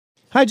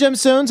Hi,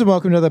 Gemstones, and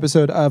welcome to another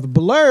episode of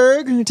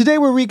Blurg. Today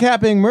we're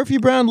recapping Murphy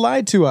Brown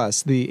Lied to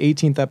Us, the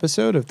 18th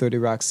episode of 30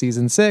 Rock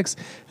Season 6.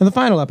 And the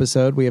final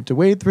episode we have to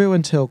wade through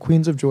until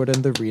Queens of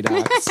Jordan, the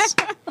Redux.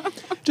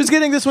 Just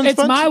kidding, this one's it's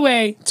fun. It's my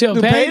way till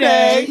to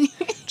payday.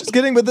 Just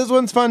kidding, but this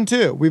one's fun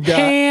too. We've got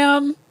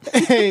ham.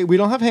 Hey, we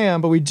don't have ham,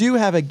 but we do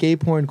have a gay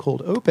porn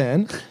cold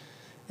open.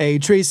 A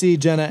Tracy,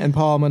 Jenna, and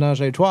Paul menage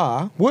a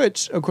trois,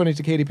 which, according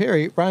to Katy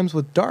Perry, rhymes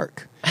with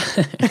dark.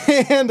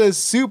 And a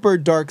super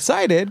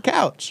dark-sided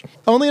couch.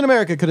 Only in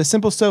America could a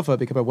simple sofa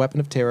become a weapon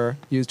of terror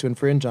used to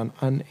infringe on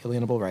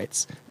unalienable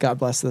rights. God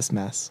bless this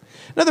mess.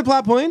 Another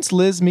plot points,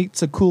 Liz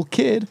meets a cool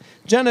kid,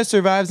 Jenna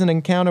survives an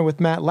encounter with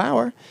Matt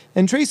Lauer,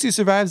 and Tracy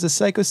survives a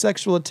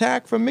psychosexual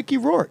attack from Mickey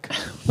Rourke.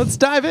 Let's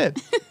dive in.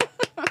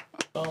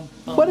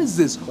 What is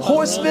this,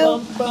 Horseville?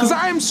 Because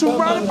I am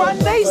surrounded by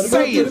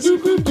naysayers.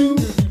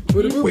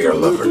 We are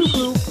lovers.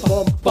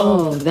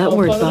 Oh, that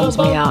word bums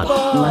me out,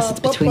 unless it's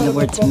between the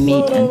words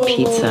meat and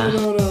pizza.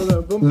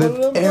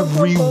 Live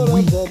every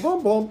week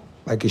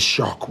like a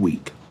Shark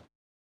Week.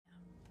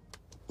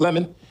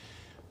 Lemon,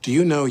 do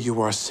you know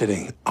you are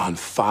sitting on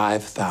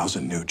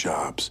 5,000 new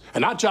jobs?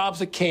 And not jobs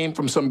that came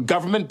from some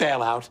government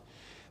bailout.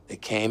 They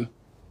came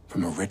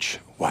from a rich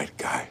white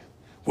guy.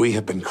 We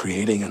have been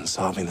creating and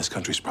solving this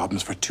country's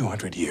problems for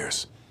 200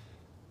 years.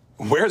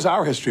 Where's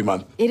our History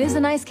Month? It is a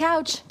nice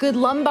couch. Good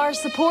lumbar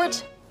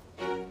support.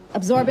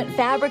 Absorbent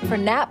fabric for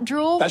nap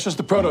drool. That's just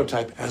the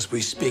prototype. As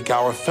we speak,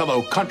 our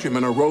fellow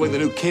countrymen are rolling the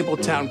new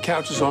Cabletown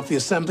couches off the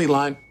assembly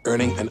line,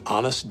 earning an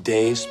honest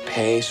day's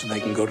pay so they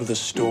can go to the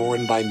store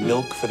and buy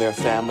milk for their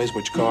families,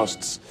 which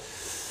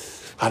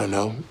costs, I don't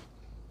know,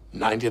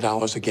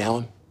 $90 a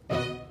gallon.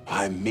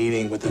 I'm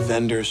meeting with the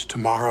vendors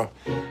tomorrow.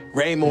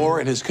 Ray Moore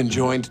and his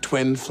conjoined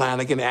twin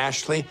Flanagan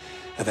Ashley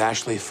of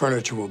Ashley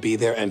Furniture will be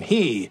there, and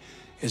he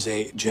is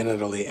a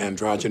genitally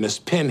androgynous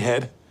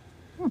pinhead.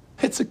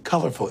 It's a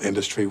colorful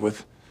industry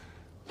with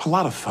a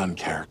lot of fun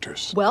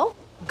characters. Well,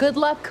 good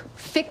luck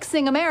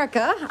fixing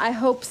America. I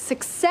hope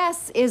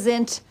success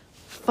isn't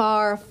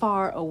far,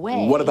 far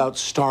away. What about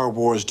Star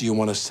Wars do you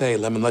want to say,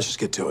 Lemon? Let's just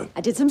get to it.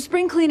 I did some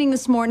spring cleaning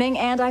this morning,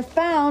 and I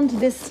found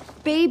this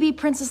baby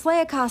Princess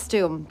Leia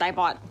costume I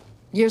bought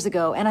years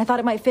ago, and I thought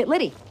it might fit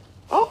Liddy.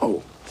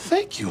 Oh,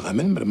 thank you,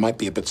 Lemon, but it might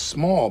be a bit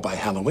small by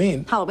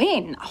Halloween.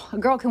 Halloween? Oh, a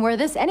girl can wear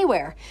this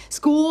anywhere.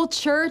 School,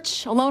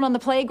 church, alone on the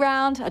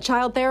playground, a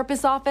child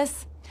therapist's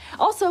office.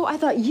 Also, I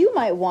thought you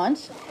might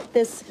want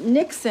this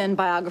Nixon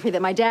biography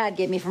that my dad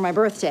gave me for my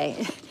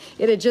birthday.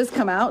 It had just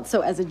come out,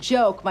 so as a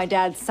joke, my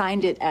dad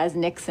signed it as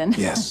Nixon.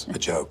 Yes, a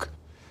joke.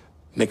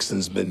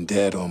 Nixon's been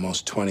dead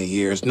almost 20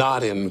 years,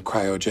 not in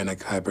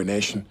cryogenic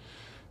hibernation,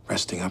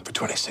 resting up for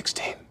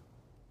 2016.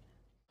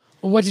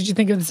 What did you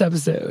think of this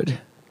episode?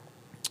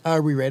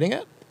 Are we rating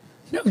it?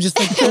 No, just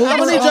like How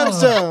many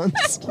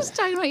Gemstones? Just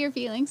talking about your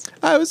feelings.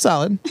 It was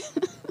solid.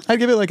 I'd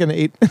give it like an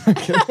 8.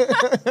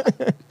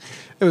 It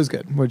was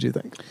good. What did you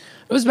think?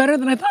 It was better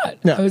than I thought.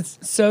 Yeah. I was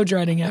so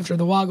dreading after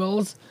the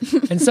Woggles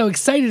and so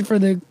excited for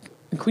the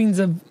Queens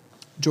of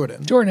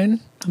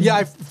Jordan. Yeah,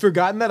 I've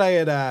forgotten that I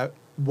had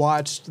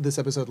watched this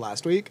episode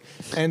last week,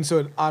 and so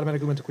it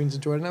automatically went to Queens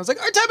of Jordan. I was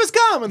like, our time has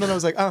come! And then I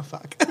was like, oh,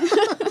 fuck.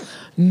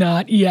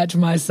 Not yet,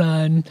 my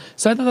son.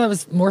 So I thought that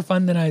was more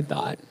fun than I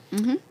thought.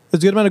 Mm-hmm.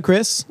 There's a good amount of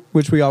Chris,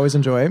 which we always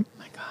enjoy.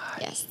 My God.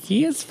 Yes.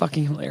 He is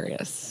fucking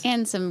hilarious.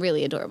 And some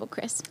really adorable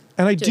Chris.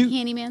 And I Doing do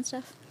handyman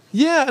stuff.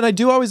 Yeah, and I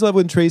do always love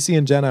when Tracy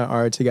and Jenna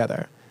are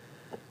together.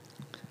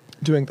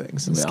 Doing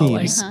things and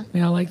schemes.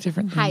 We all like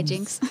different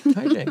things.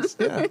 Hijinks.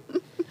 Yeah.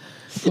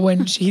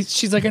 When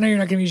she's like, I know you're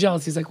not going to be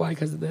jealous. He's like, why?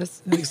 Because of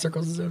this? And he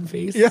circles his own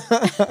face. Yeah.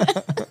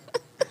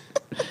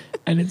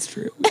 And it's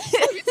true.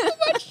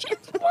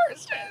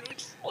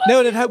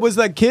 No, and it was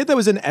that kid that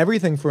was in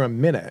everything for a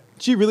minute.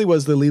 She really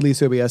was the Lily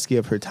Sobieski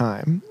of her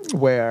time,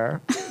 where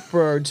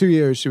for 2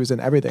 years she was in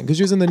everything. Because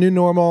she was in The New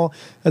Normal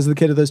as the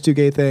kid of those two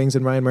gay things,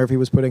 and Ryan Murphy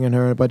was putting in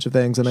her in a bunch of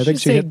things. And I think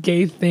she had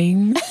gay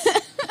things.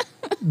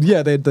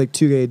 Yeah, they had like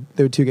they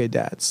were two gay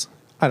dads.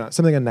 I don't know,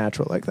 something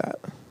unnatural like that.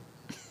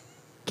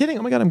 Kidding.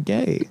 Oh my God, I'm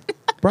gay.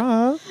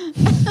 Bruh.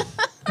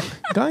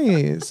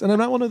 Guys. And I'm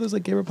not one of those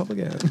like gay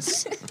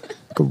Republicans.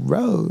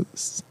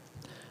 Gross.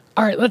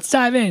 All right, let's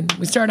dive in.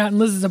 We start out in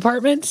Liz's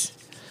apartment.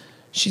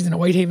 She's in a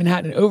Whitehaven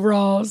hat and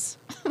overalls.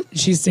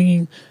 She's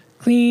singing,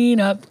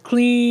 clean up,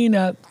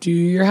 do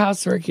your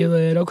housework, you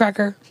little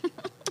cracker.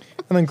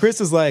 And then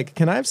Chris is like,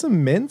 can I have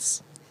some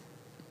mints?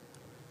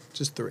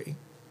 Just 3.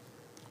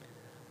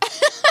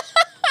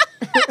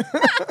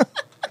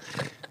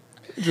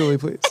 Julie,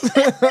 please.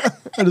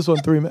 I just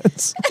want 3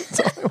 minutes. That's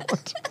all I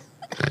want.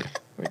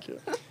 Thank you.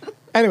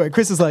 Anyway,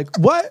 Chris is like,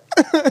 what?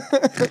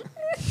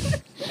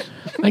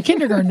 My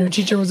kindergarten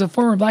teacher was a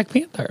former Black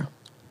Panther.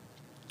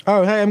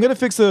 Oh, hey, I'm going to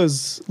fix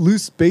those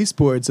loose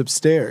baseboards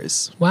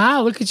upstairs.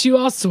 Wow, look at you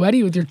all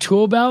sweaty with your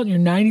tool belt and your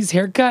 90s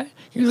haircut.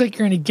 You look like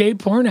you're in a gay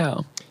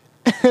porno.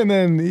 And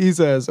then he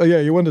says, oh, yeah,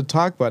 you want to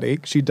talk, buddy?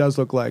 She does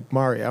look like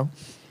Mario.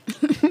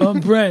 I'm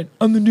Brent.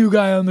 I'm the new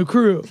guy on the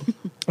crew.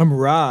 I'm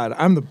Rod.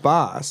 I'm the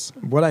boss.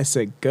 What I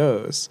say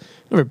goes.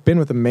 Never been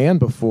with a man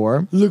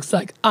before. Looks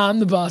like I'm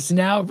the boss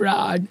now,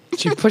 Rod.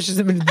 She pushes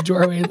him into the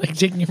doorway, like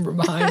taking him from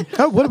behind.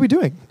 Oh, what are we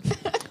doing?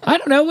 I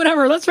don't know,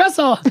 whatever. Let's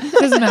wrestle.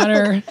 Doesn't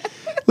matter.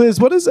 Liz,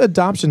 what is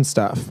adoption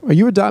stuff? Are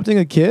you adopting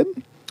a kid?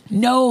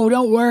 No,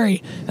 don't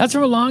worry. That's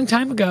from a long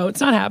time ago.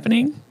 It's not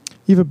happening.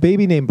 You have a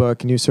baby name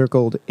book and you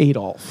circled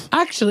Adolf.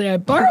 Actually, I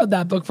borrowed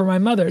that book from my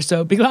mother,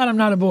 so be glad I'm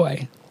not a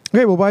boy.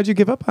 Okay, well, why'd you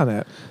give up on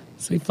it?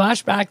 So we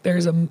flash back.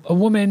 There's a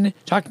woman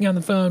talking on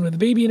the phone with a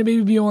baby and a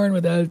baby Bjorn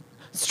with a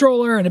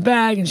stroller and a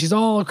bag, and she's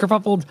all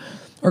kerfuffled,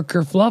 or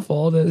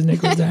kerfluffled, as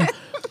Nick would say.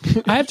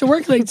 I have to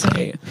work late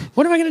today.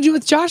 What am I going to do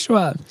with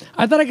Joshua?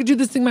 I thought I could do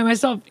this thing by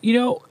myself. You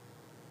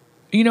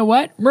know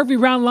what? Murphy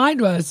Brown lied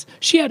to us.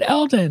 She had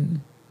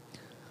Eldon.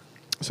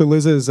 So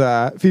Liz is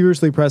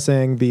feverishly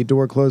pressing the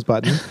door close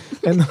button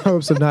in the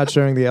hopes of not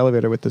sharing the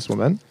elevator with this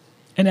woman.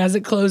 And as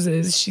it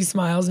closes, she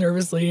smiles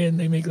nervously, and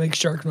they make like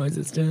shark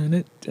noises. Dun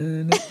it,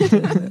 dun it,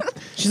 dun it.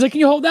 She's like,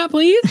 "Can you hold that,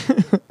 please?"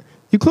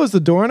 You close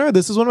the door on her?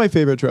 This is one of my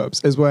favorite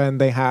tropes, is when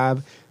they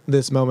have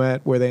this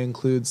moment where they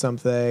include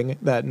something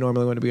that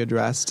normally wouldn't be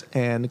addressed,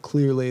 and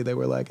clearly they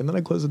were like, and then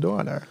I close the door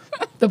on her.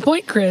 The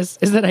point, Chris,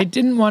 is that I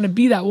didn't want to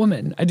be that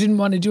woman. I didn't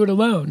want to do it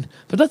alone.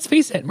 But let's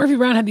face it, Murphy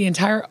Brown had the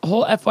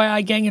whole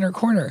FYI gang in her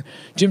corner.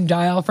 Jim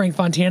Dial, Frank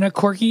Fontana,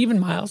 Corky, even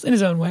Miles, in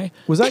his own way.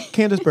 Was that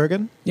Candace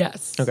Bergen?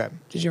 Yes. Okay.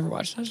 Did you ever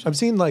watch that show? I've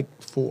seen like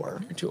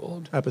 4 You're too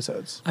old.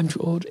 episodes. I'm too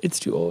old.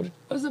 It's too old. It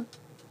was a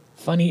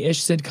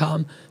funny-ish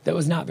sitcom that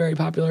was not very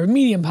popular,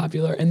 medium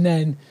popular, and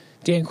then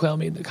Dan Quayle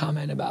made the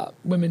comment about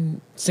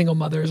women, single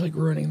mothers, like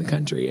ruining the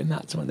country, and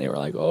that's when they were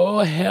like,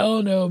 "Oh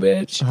hell no,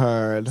 bitch!"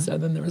 Heard. So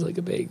then there was like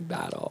a big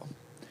battle.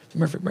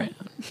 Murphy Brown.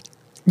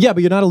 Yeah,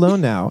 but you're not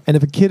alone now. And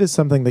if a kid is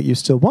something that you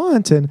still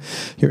want, and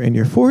you're in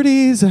your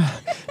 40s,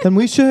 then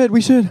we should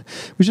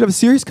have a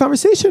serious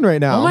conversation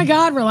right now. Oh my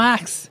God,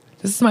 relax.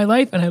 This is my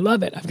life, and I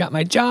love it. I've got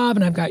my job,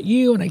 and I've got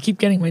you, and I keep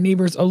getting my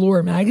neighbor's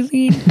Allure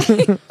magazine.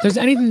 If there's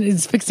anything that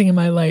is fixing in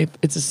my life,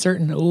 it's a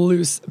certain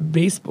loose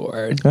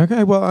baseboard.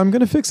 Okay, well, I'm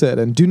gonna fix it,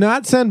 and do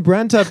not send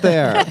Brent up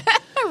there.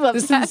 The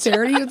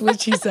sincerity with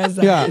which he says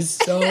that is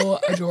so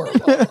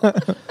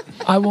adorable.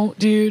 I won't,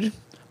 dude.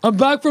 I'm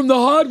back from the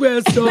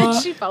hardware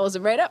store. She follows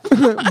him right up.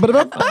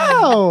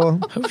 Wow.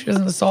 Hope she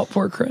doesn't assault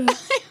poor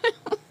Chris.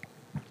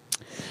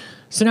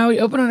 So now we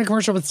open on a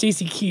commercial with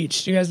Stacy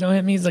Keach. Do you guys know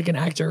him? He's like an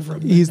actor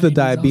from. He's the 90s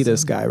diabetes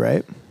also. guy,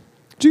 right?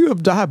 Do you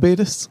have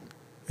diabetes?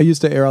 I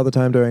used to air all the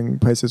time during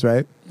Price is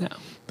Right. No.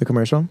 The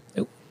commercial.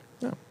 Nope.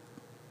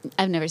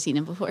 I've never seen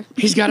him before.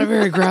 He's got a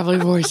very gravelly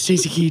voice,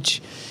 Stacy Keach.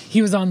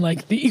 He was on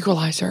like The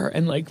Equalizer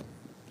and like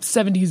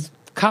 70s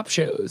cop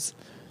shows.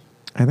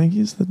 I think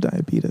he's the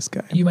diabetes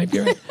guy. You might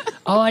be right.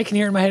 All I can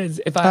hear in my head is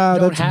if I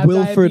don't that's have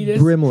Wilford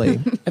diabetes, Brimley.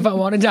 if I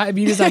wanted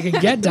diabetes, I could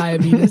get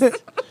diabetes.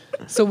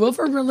 So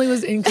Wilford Brimley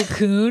was in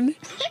Cocoon,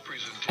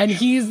 and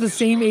he's the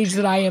same age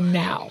that I am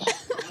now.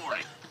 Good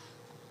morning.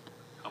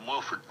 I'm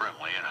Wilford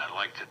Brimley, and I'd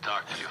like to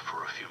talk to you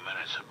for a few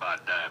minutes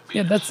about diabetes.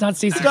 Yeah, that's not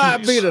Stacy Keach.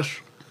 Diabetes.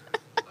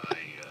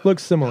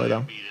 Looks similar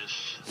though.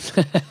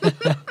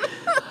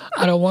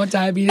 I don't want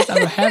diabetes. I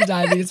don't have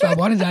diabetes. If I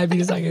wanted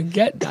diabetes, I could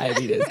get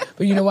diabetes.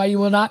 But you know why you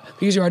will not?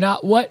 Because you are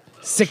not what?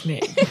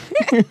 Sickening.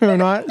 You're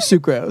not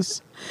sucrose.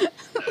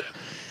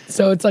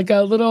 So it's like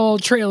a little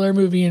trailer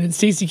movie, and it's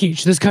Stacy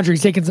Keach. This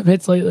country's taken some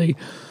hits lately.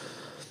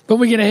 But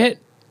we get a hit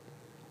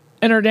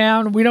and are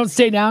down. We don't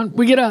stay down.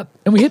 We get up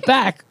and we hit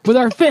back with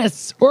our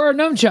fists or our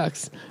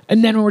nunchucks.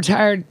 And then when we're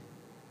tired,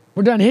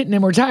 we're done hitting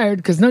and we're tired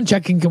because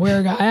nunchucking can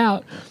wear a guy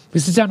out. We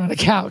sit down on a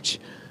couch,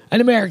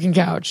 an American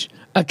couch,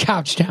 a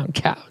Couchtown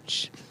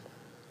couch.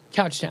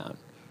 Couchtown,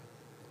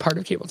 part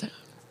of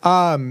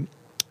Cabletown.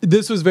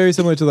 This was very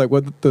similar to like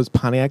what those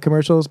Pontiac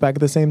commercials back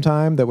at the same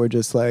time that were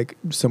just like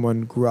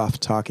someone gruff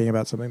talking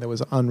about something that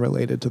was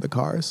unrelated to the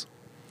cars.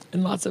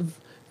 And lots of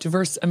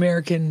diverse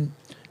American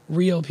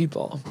real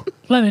people.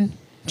 Lemon,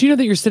 do you know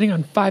that you're sitting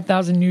on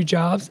 5,000 new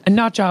jobs and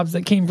not jobs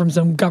that came from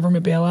some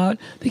government bailout?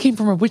 They came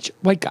from a rich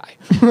white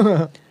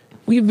guy.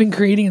 We've been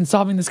creating and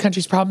solving this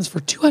country's problems for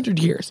 200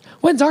 years.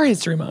 When's our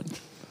history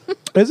month?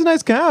 It's a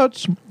nice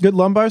couch. Good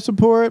lumbar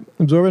support,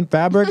 absorbent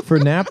fabric for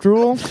nap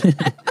drool.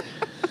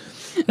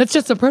 That's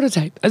just a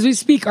prototype. As we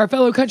speak, our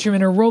fellow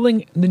countrymen are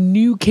rolling the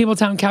new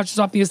Cabletown couches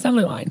off the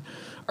assembly line,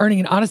 earning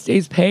an honest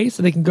day's pay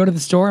so they can go to the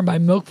store and buy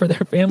milk for their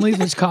families,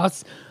 which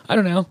costs, I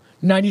don't know,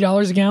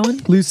 $90 a gallon.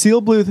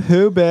 Lucille Bluth,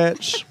 who,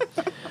 bitch?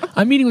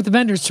 I'm meeting with the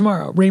vendors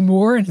tomorrow. Ray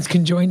Moore and his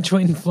conjoined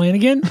twin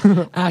Flanagan,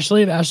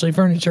 Ashley of Ashley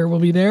Furniture, will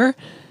be there.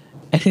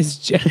 And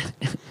his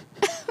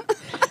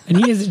and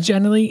he is a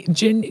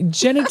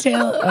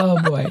genital,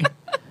 oh boy.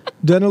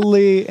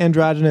 Denally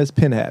androgynous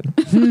pinhead.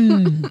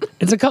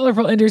 It's a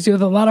colorful industry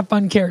with a lot of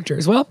fun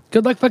characters. Well,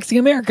 good luck fixing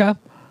America.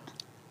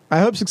 I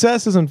hope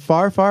success isn't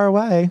far, far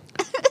away.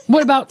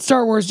 What about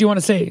Star Wars do you want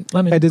to say,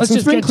 Lemon? I did Let's some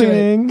just spring get to it.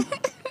 cleaning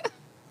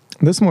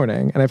this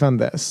morning, and I found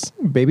this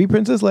baby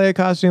Princess Leia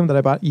costume that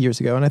I bought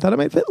years ago, and I thought it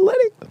might fit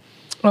Letty.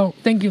 Oh,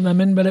 thank you,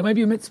 Lemon, but it might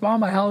be a mitzvah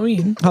by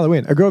Halloween.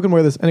 Halloween. A girl can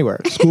wear this anywhere.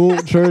 School,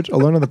 church,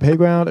 alone on the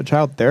playground, a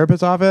child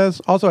therapist's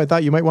office. Also, I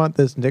thought you might want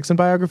this Nixon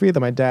biography that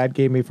my dad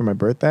gave me for my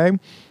birthday.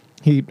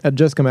 He had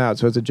just come out,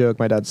 so as a joke,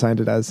 my dad signed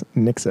it as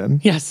Nixon.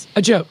 Yes,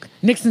 a joke.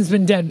 Nixon's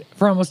been dead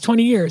for almost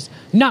 20 years,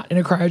 not in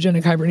a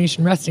cryogenic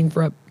hibernation, resting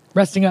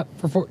up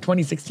for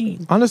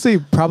 2016. Honestly,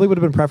 probably would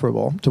have been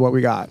preferable to what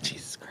we got.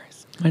 Jesus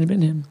Christ. Might have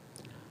been him.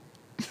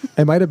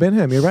 It might have been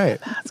him. You're right.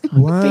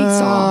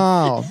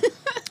 Wow.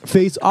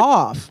 Face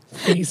off.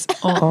 Face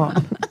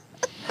on.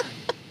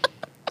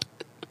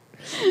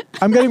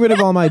 I'm getting rid of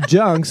all my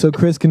junk so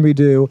Chris can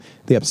redo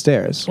the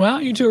upstairs. Wow,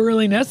 you two are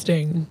really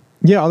nesting.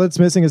 Yeah, all that's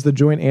missing is the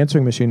joint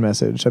answering machine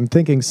message. I'm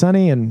thinking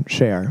Sunny and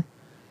Cher.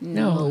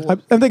 No.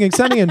 I'm thinking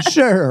Sunny and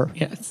Cher.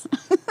 Yes.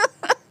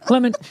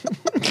 Lemon.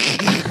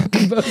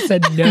 You both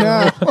said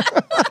no.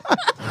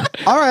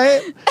 All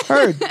right.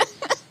 Heard.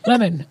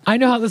 Lemon, I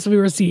know how this will be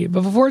received,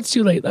 but before it's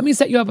too late, let me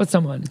set you up with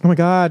someone. Oh my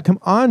God. Come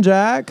on,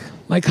 Jack.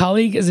 My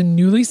colleague is a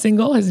newly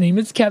single. His name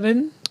is Kevin.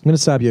 I'm going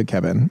to stop you at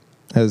Kevin.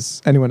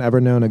 Has anyone ever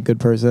known a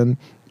good person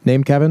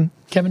named Kevin?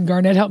 Kevin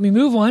Garnett helped me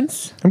move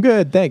once. I'm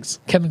good. Thanks.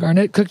 Kevin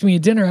Garnett cooked me a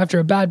dinner after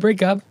a bad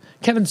breakup.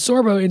 Kevin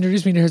Sorbo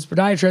introduced me to his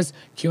podiatrist,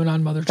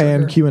 QAnon Mother Trucker.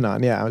 And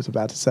QAnon. Yeah, I was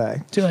about to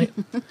say. Too late.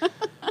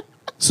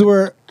 So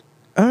we're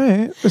on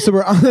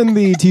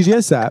the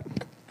TGS app.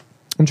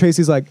 And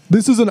Tracy's like,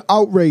 this is an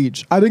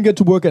outrage. I didn't get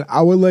to work an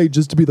hour late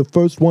just to be the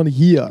first one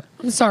here.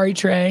 I'm sorry,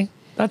 Trey.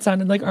 That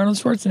sounded like Arnold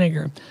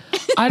Schwarzenegger.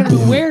 I don't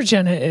know where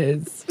Jenna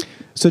is.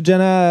 So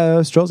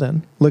Jenna strolls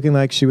in, looking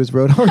like she was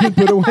rode hard and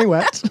put away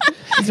wet.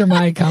 These are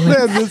my comments.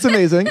 Yeah, that's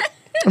amazing.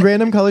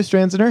 Random color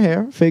strands in her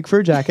hair, fake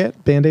fur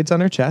jacket, band-aids on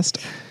her chest.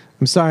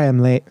 I'm sorry I'm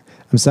late.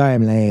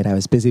 I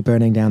was busy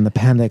burning down the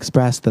Panda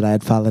Express that I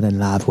had fallen in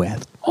love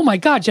with. Oh my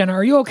God, Jenna,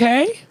 are you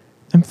okay?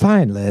 I'm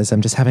fine, Liz. I'm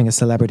just having a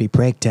celebrity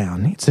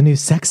breakdown. It's a new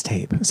sex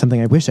tape,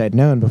 something I wish I'd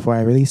known before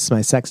I released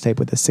my sex tape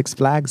with the Six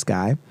Flags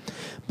guy.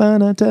 So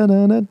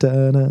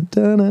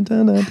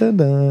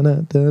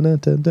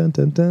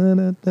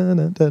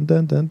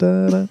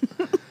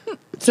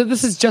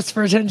this is just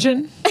for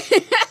attention?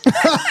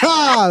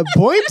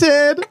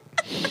 Pointed!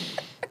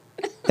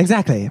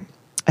 Exactly.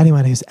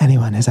 Anyone who's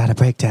had a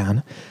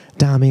breakdown.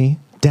 Dami,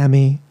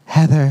 Demi,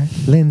 Heather,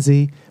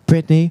 Lindsay,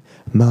 Brittany,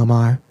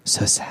 Momar.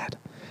 So sad.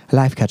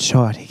 Life cut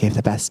short. He gave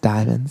the best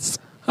diamonds.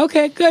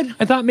 Okay, good.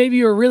 I thought maybe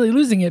you were really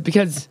losing it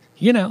because,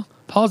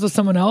 Paul's with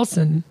someone else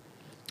and...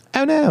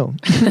 Oh, no.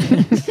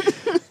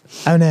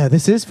 Oh, no,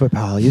 this is for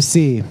Paul. You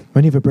see,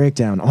 when you have a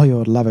breakdown, all your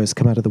old lovers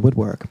come out of the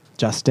woodwork.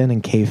 Justin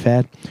and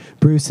K-Fed,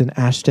 Bruce and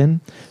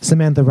Ashton,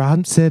 Samantha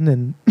Ronson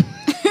and...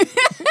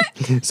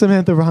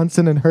 Samantha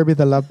Ronson and Herbie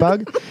the Love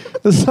Bug.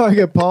 This is how I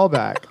get Paul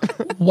back.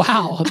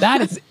 Wow,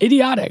 that is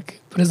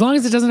idiotic. But as long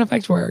as it doesn't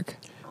affect work.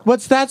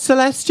 What's that,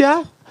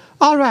 Celestia?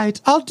 All right,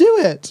 I'll do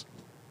it.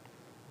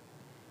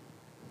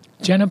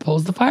 Jenna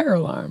pulls the fire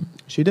alarm.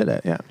 She did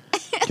it, yeah.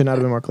 Could not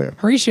have been more clear.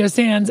 Horatio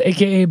Sands,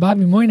 a.k.a.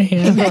 Bobby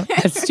Moynihan,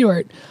 as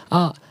Stuart.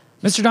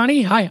 Mr.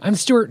 Donnie, hi, I'm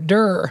Stuart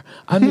Durr.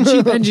 I'm the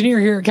chief engineer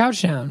here at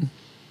Couchtown.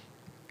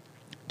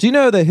 Do you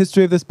know the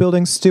history of this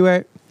building,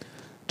 Stuart?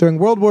 During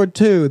World War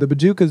II, the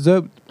Bajuka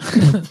Zoe...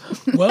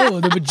 Whoa,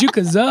 the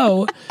Bajuka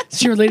Zoe? Is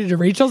she related to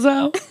Rachel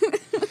Zoe?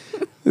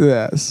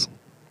 Yes.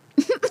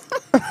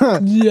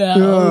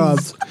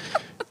 Yes.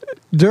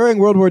 During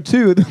World War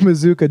II, the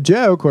Bazooka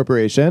Joe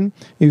Corporation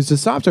used a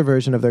softer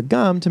version of their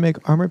gum to make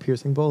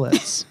armor-piercing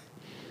bullets.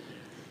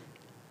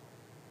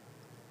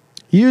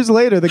 Years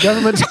later, the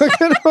government took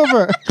it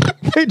over.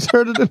 They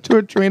turned it into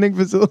a training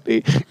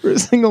facility for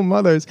single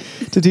mothers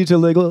to teach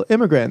illegal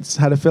immigrants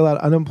how to fill out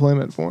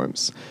unemployment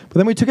forms. But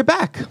then we took it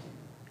back.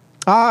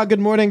 Good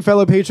morning,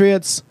 fellow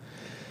patriots.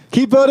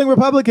 Keep voting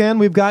Republican.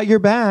 We've got your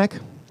back.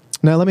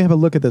 Now let me have a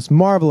look at this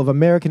marvel of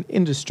American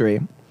industry.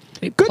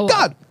 Good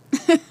God!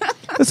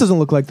 This doesn't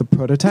look like the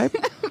prototype.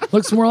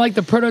 Looks more like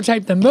the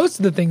prototype than most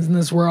of the things in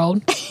this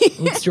world.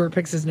 Stuart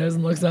picks his nose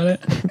and looks at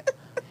it.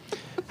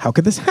 How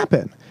could this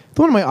happen?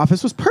 The one in my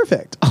office was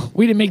perfect.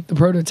 We didn't make the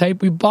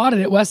prototype. We bought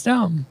it at West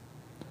Elm.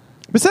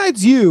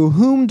 Besides you,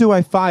 whom do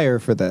I fire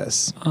for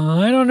this?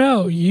 I don't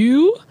know.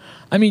 You?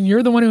 I mean,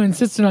 you're the one who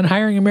insisted on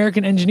hiring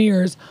American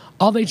engineers.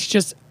 All they teach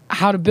us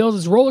how to build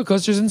is roller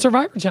coasters and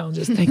survivor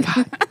challenges. Thank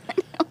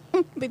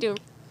God. They do.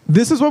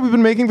 This is what we've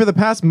been making for the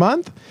past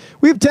month?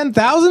 We have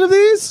 10,000 of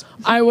these?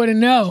 I wouldn't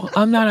know.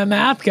 I'm not a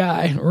math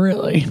guy,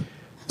 really.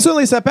 It's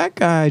only a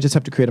setback. I just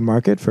have to create a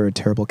market for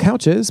terrible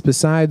couches.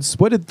 Besides,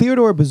 what did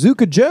Theodore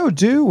Bazooka Joe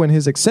do when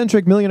his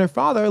eccentric millionaire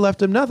father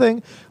left him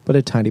nothing but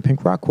a tiny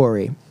pink rock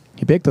quarry?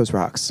 He baked those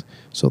rocks,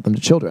 sold them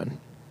to children.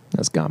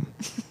 That's gum.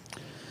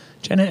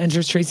 Jenna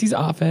enters Tracy's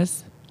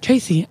office.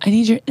 Tracy, I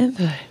need your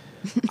input.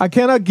 I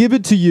cannot give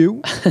it to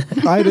you.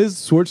 It is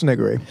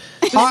Schwarzenegger.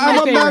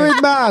 I'm a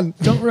married man.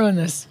 Don't ruin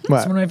this. What?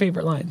 It's one of my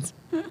favorite lines.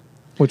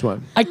 Which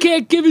one? I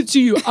can't give it to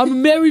you. I'm a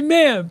married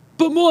man.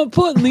 But more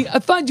importantly, I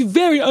find you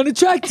very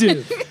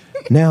unattractive.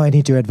 No, I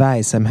need your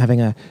advice. I'm having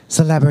a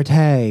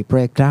celebrity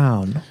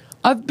breakdown.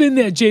 I've been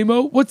there,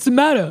 J-Mo. What's the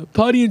matter?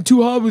 Partying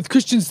too hard with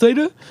Christian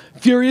Slater?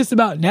 Furious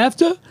about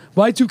NAFTA?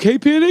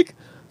 Y2K panic?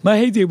 My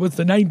heyday was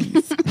the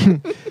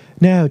 90s.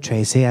 No,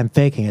 Tracy, I'm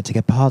faking it to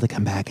get Paul to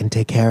come back and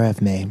take care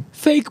of me.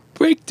 Fake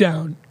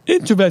breakdown.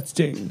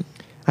 Interesting.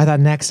 I thought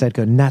next I'd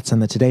go nuts on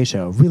the Today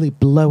Show, really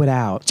blow it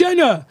out.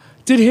 Jenna,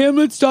 did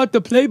Hamlet start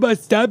the play by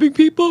stabbing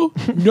people?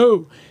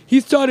 No. He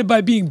started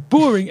by being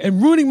boring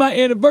and ruining my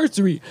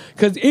anniversary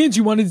because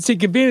Angie wanted to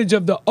take advantage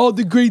of all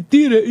the great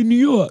theater in New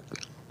York.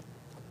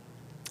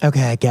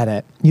 Okay, I get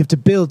it. You have to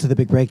build to the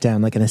big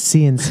breakdown like in a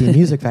CNC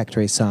Music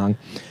Factory song.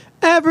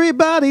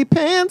 Everybody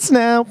pants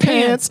now.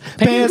 Pants,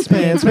 pants,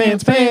 pants,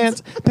 pants,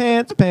 pants,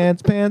 pants,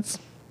 pants, pants.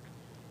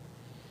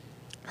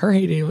 Her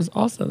heyday was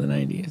also the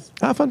 90s.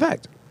 Fun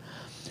fact.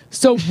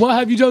 So what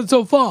have you done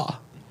so far?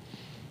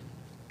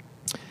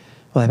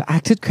 Well, I've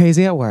acted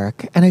crazy at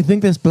work, and I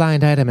think this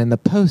blind item in the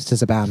Post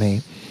is about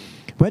me.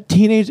 What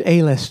teenage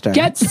A-lister?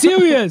 Get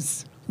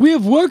serious! We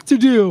have work to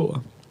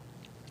do.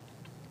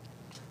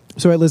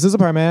 So at Liz's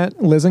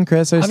apartment, Liz and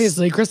Chris are...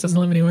 Obviously, Chris doesn't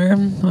live anywhere.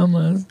 I'm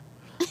Liz.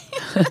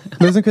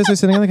 Liz and Chris are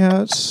sitting on the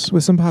couch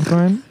with some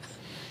popcorn.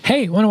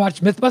 Hey, want to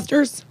watch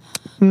Mythbusters?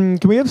 Can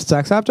we have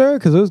sex after?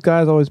 Because those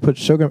guys always put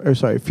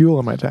fuel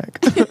in my tank.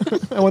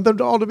 I want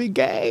them all to be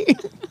gay.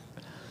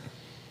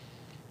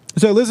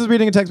 So Liz is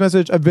reading a text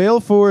message. Avail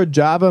for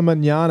Java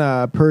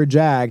Manana per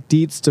Jack.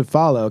 Deets to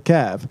follow.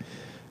 Kev.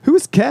 Who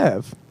is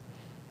Kev?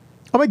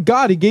 Oh my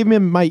God, he gave me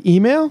my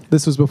email?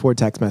 This was before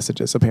text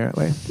messages,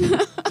 apparently.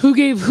 Who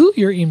gave who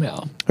your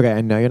email? Okay,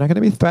 I know you're not going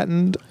to be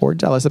threatened or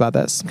jealous about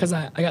this. Because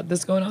I got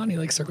this going on. He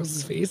like circles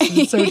his face.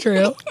 It's so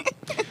true.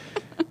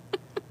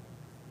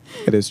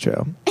 It is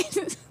true.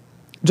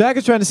 Jack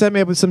is trying to set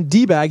me up with some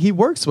D-bag he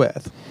works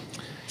with.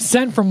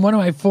 Sent from one of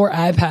my 4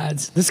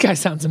 iPads. This guy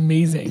sounds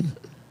amazing.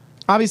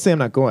 Obviously, I'm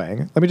not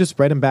going. Let me just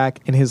write him back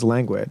in his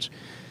language.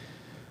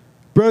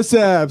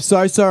 Brosev,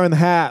 sorry in the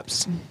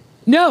haps.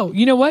 No,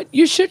 you know what?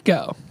 You should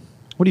go.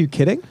 What, are you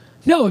kidding?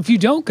 No, if you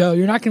don't go,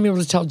 you're not going to be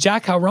able to tell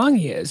Jack how wrong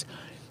he is.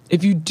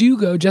 If you do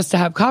go just to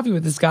have coffee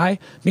with this guy,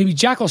 maybe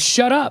Jack will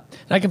shut up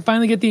and I can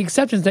finally get the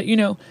acceptance that,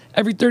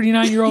 every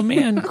 39-year-old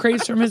man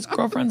craves from his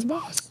girlfriend's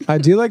boss. I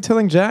do like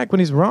telling Jack when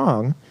he's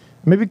wrong.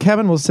 Maybe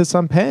Kevin will insist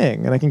on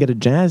paying and I can get a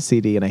jazz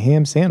CD and a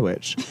ham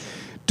sandwich.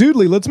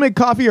 Dudley, let's make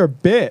coffee or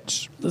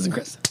bitch. Listen,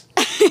 Chris.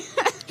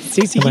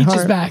 Stacey Keach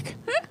is back.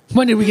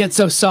 When did we get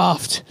so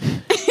soft?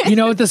 You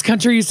know what this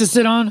country used to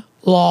sit on?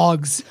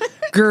 Logs,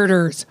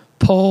 girders,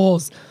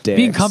 poles. Dicks.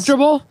 Being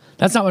comfortable?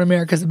 That's not what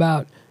America's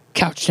about.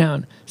 Couch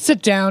down.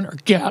 Sit down or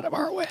get out of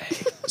our way.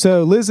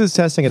 So Liz is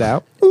testing it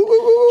out.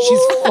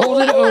 She's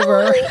folded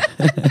over.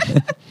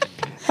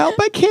 Help,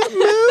 I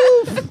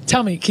can't move.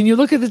 Tell me, can you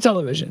look at the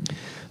television?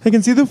 I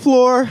can see the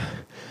floor.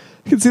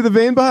 I can see the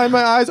vein behind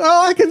my eyes.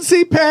 Oh, I can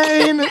see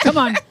pain. Come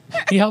on.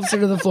 He helps her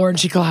to the floor and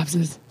she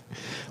collapses.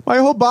 My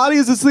whole body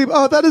is asleep.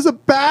 Oh, that is a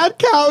bad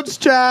couch,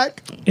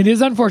 Jack. It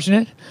is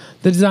unfortunate.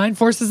 The design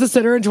forces the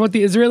sitter into what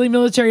the Israeli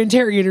military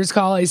interrogators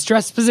call a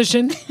stress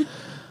position.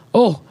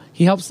 Oh,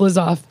 he helps Liz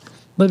off.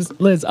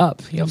 Liz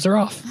up. He helps her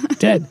off.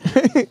 Dead.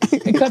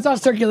 It cuts off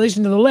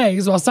circulation to the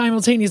legs while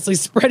simultaneously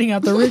spreading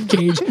out the rib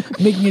cage,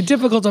 making it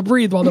difficult to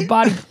breathe while the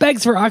body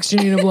begs for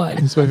oxygenated blood.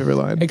 That's my favorite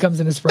line. It comes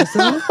in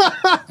espresso,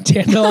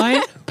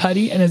 dandelion,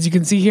 putty, and as you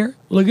can see here,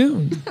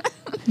 lagoon.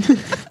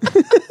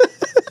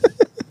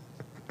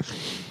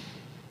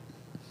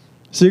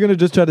 So you're going to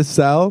just try to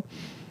sell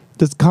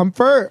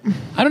discomfort?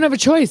 I don't have a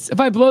choice.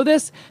 If I blow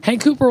this,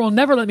 Hank Cooper will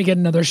never let me get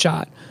another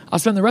shot. I'll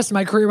spend the rest of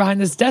my career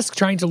behind this desk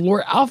trying to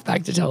lure Alf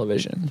back to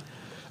television.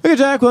 Okay,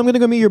 Jack, well, I'm going to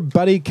go meet your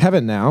buddy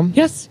Kevin now.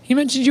 Yes, he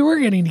mentioned you were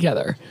getting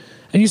together.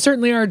 And you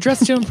certainly are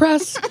dressed to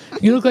impress.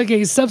 You look like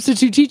a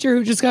substitute teacher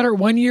who just got her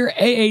 1-year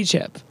AA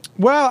chip.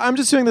 Well, I'm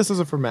just doing this as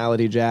a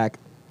formality, Jack.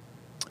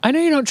 I know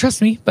you don't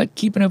trust me, but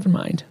keep an open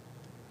mind.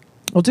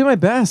 I'll do my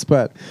best,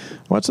 but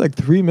I watched like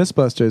 3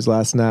 Mythbusters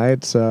last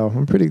night, so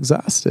I'm pretty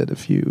exhausted,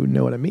 if you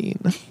know what I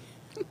mean.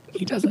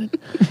 He doesn't.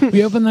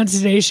 We open the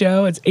Today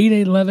Show. It's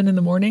 8:11 in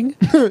the morning.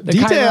 The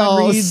Details.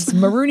 Chiron reads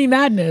Marooney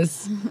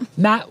Madness.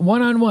 Matt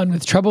one-on-one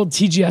with troubled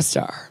TGS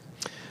star.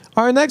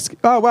 Our next...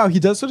 Oh, wow, he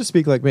does sort of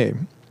speak like me.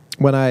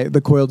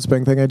 The coiled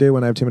spring thing I do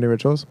when I have too many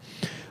rituals.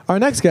 Our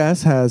next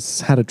guest has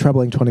had a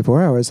troubling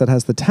 24 hours that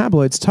has the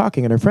tabloids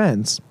talking and her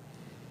friends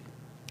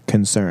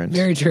concerned.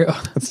 Very true.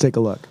 Let's take a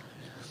look.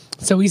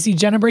 So we see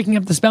Jenna breaking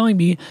up the spelling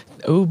bee.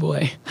 Oh,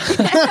 boy.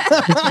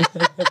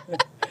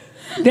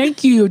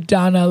 Thank you,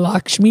 Donna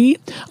Lakshmi.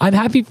 I'm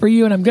happy for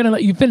you, and I'm going to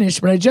let you finish,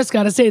 but I just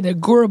got to say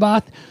that Guru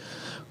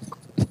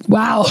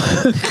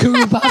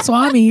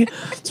Swami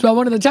spelled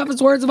one of the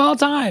toughest words of all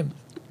time.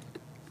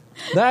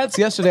 That's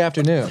yesterday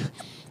afternoon.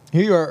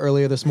 Here you are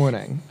earlier this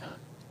morning.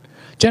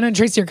 Jenna and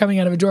Tracy are coming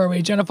out of a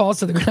doorway. Jenna falls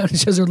to the ground and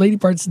shows her lady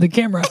parts to the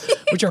camera,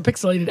 which are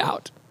pixelated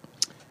out.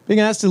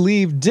 Being asked to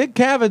leave Dick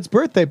Cavett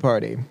birthday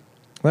party.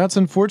 That's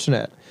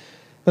unfortunate.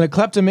 Then a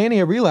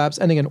kleptomania relapse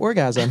ending in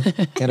orgasm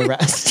and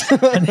arrest.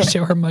 And they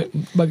show her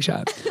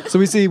mugshot. So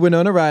we see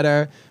Winona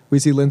Ryder, we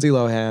see Lindsay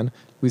Lohan,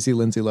 we see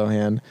Lindsay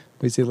Lohan,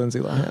 we see Lindsay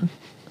Lohan.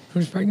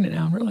 Who's pregnant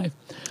now in real life.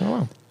 Oh,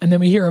 wow. And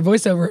then we hear a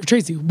voiceover of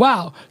Tracy.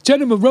 Wow,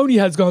 Jenna Maroney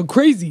has gone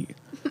crazy.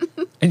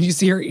 And you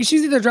see her,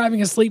 she's either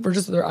driving asleep or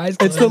just with her eyes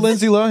closed. It's the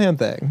Lindsay Lohan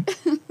thing.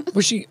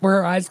 Were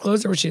her eyes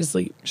closed or was she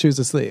asleep? She was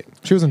asleep.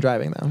 She wasn't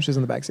driving, though. She was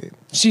in the back seat.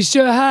 She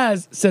sure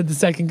has, said the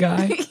second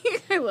guy.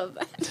 I love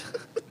that.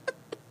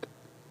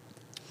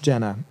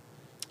 Jenna,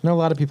 I know a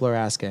lot of people are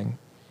asking,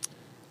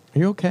 are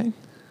you okay?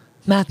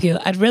 Matthew,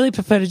 I'd really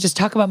prefer to just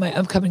talk about my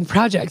upcoming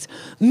project.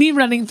 Me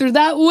running through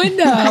that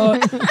window.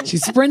 She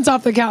sprints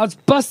off the couch,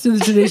 busts through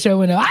the Today Show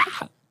window.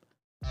 Ah!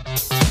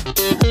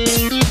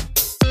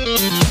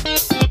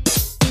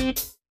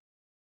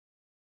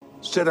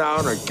 Sit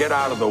down or get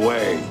out of the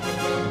way.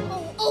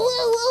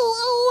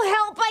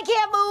 Help, I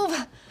can't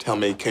move. Tell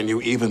me, can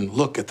you even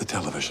look at the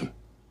television?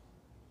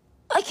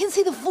 I can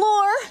see the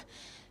floor.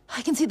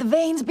 I can see the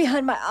veins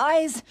behind my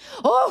eyes.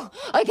 Oh,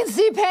 I can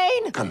see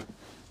pain. Come.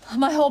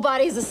 My whole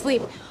body's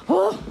asleep.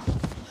 Oh,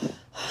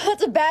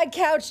 that's a bad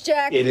couch,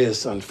 Jack. It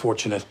is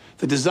unfortunate.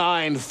 The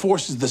design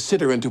forces the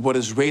sitter into what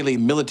Israeli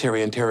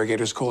military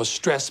interrogators call a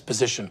stress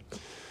position.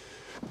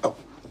 Oh.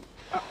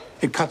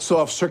 It cuts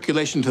off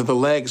circulation to the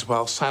legs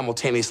while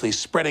simultaneously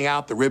spreading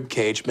out the rib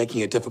cage,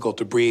 making it difficult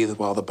to breathe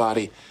while the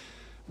body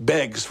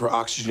begs for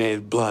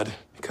oxygenated blood.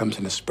 It comes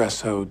in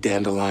espresso,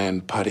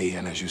 dandelion, putty,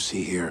 and as you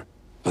see here,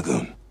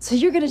 lagoon. So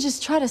you're gonna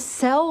just try to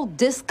sell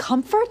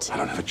discomfort? I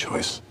don't have a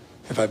choice.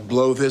 If I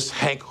blow this,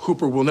 Hank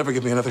Hooper will never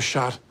give me another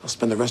shot. I'll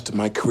spend the rest of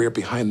my career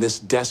behind this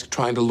desk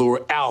trying to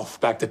lure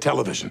Alf back to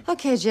television.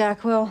 Okay,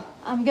 Jack, well,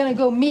 I'm gonna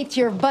go meet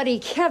your buddy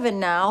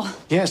Kevin now.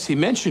 Yes, he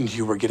mentioned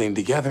you were getting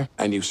together,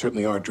 and you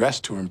certainly are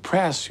dressed to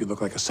impress. You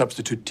look like a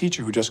substitute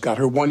teacher who just got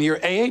her one-year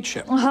AA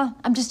chip.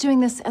 I'm just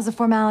doing this as a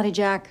formality,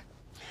 Jack.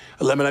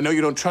 Lemon, I know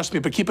you don't trust me,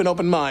 but keep an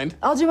open mind.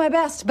 I'll do my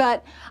best,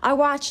 but I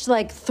watched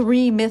like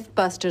 3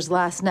 Mythbusters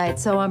last night,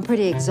 so I'm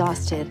pretty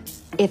exhausted,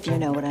 if you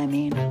know what I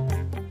mean.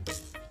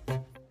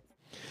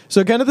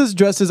 So Kenneth is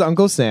dressed as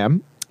Uncle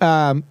Sam.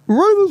 Right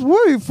this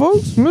way,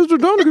 folks. Mr.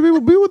 Donaghy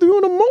will be with you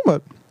in a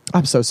moment.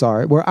 I'm so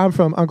sorry. Where I'm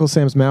from, Uncle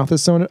Sam's mouth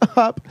is sewn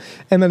up,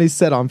 and then he's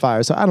set on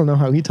fire, so I don't know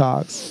how he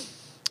talks.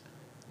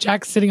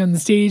 Jack's sitting on the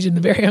stage in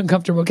the very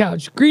uncomfortable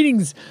couch.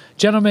 Greetings,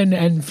 gentlemen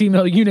and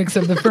female eunuchs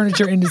of the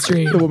furniture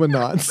industry. The woman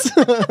nods.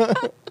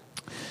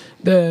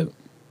 The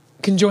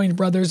conjoined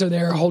brothers are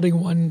there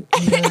holding one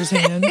in the other's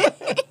hand.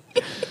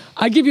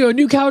 I give you a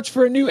new couch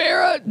for a new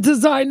era,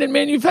 designed and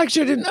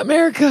manufactured in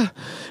America.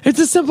 It's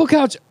a simple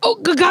couch. Oh,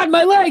 God,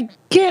 my leg.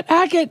 Can't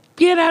hack it.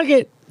 Can't hack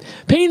it.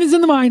 Pain is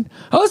in the mind.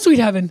 Oh, sweet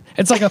heaven.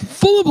 It's like a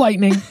full of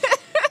lightning.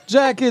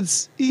 Jack,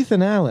 it's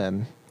Ethan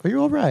Allen. Are you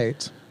all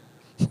right?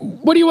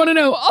 What do you want to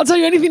know? I'll tell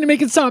you anything to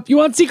make it stop. You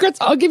want secrets?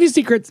 I'll give you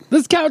secrets.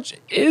 This couch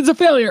is a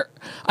failure.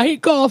 I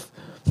hate golf.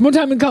 One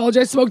time in college,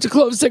 I smoked a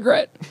clove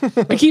cigarette.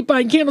 I keep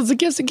buying candles and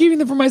gifts and keeping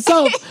them for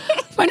myself.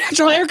 My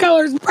natural hair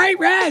color is bright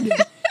red.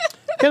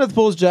 Kenneth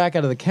pulls Jack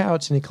out of the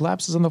couch and he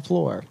collapses on the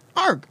floor.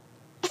 Arg!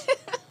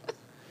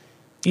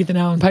 Ethan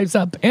Allen pipes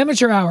up.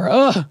 Amateur hour.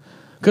 Ugh.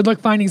 Good luck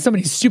finding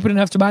somebody stupid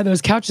enough to buy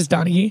those couches,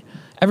 Donaghy.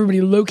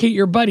 Everybody locate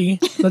your buddy.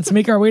 Let's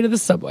make our way to the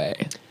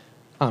subway.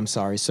 I'm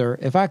sorry, sir.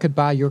 If I could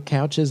buy your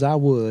couches, I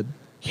would.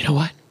 You know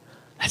what?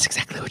 That's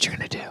exactly what you're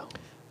going to do.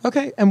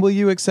 Okay, and will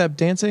you accept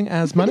dancing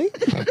as money?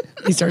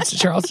 He starts to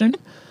Charleston.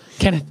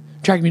 Kenneth,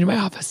 drag me to my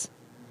office.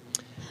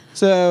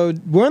 So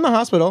we're in the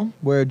hospital,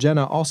 where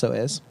Jenna also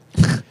is.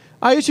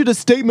 I issued a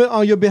statement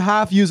on your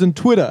behalf using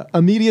Twitter,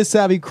 a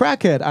media-savvy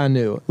crackhead I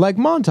knew, like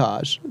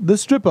Montage, the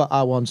stripper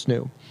I once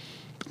knew.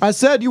 I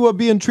said you were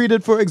being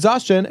treated for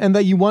exhaustion and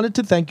that you wanted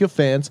to thank your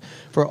fans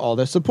for all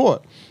their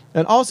support.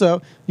 And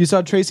also, you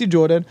saw Tracy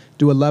Jordan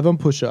do 11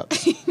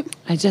 push-ups.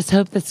 I just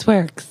hope this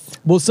works.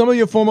 Well, some of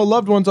your former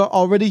loved ones are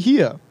already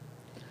here.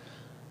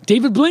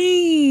 David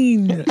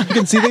Blaine! You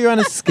can see that you're on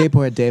a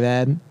skateboard,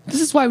 David. This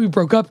is why we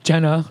broke up,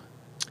 Jenna.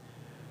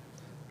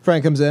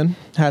 Frank comes in.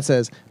 Hat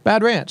says,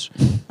 Bad Ranch.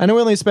 I know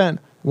we only spent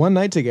one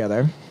night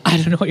together. I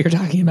don't know what you're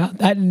talking about.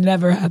 That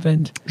never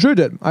happened. Sure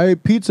did. I ate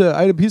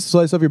a pizza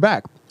slice off your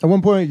back. At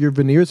one point, your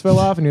veneers fell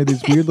off and you had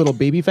these weird little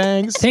baby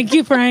fangs. Thank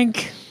you,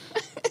 Frank.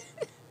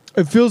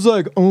 It feels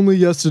like only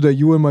yesterday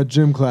you were in my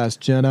gym class,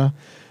 Jenna.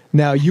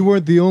 Now, you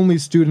weren't the only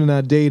student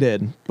I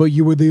dated, but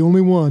you were the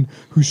only one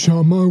who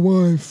shot my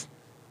wife.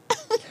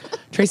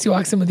 Tracy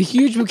walks in with a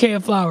huge bouquet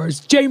of flowers.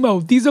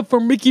 J-Mo, these are for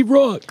Mickey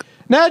Rourke.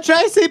 Now,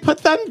 Tracy, put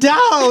them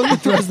down. He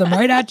throws them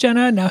right at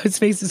Jenna. Now his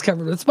face is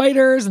covered with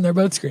spiders, and they're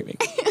both screaming.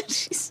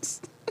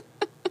 Jesus.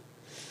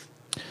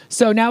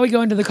 So now we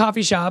go into the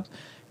coffee shop.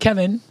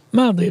 Kevin,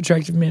 mildly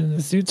attractive man in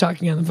the suit,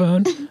 talking on the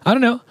phone. I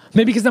don't know.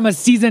 Maybe because I'm a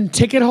season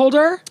ticket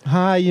holder?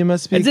 Hi, you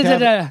must be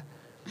Kevin.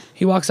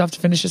 He walks off to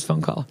finish his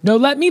phone call. No,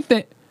 let me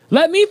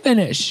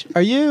finish.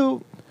 Are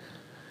you?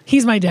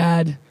 He's my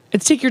dad.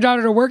 It's take your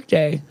daughter to work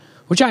day,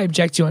 which I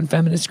object to on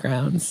feminist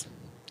grounds.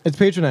 It's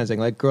patronizing,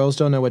 like girls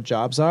don't know what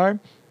jobs are.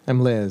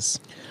 I'm Liz.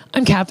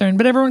 I'm Catherine,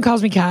 but everyone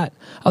calls me Cat.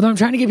 Although I'm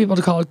trying to get people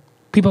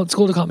at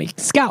school to call me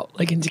Scout,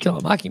 like in To Kill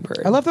a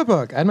Mockingbird. I love the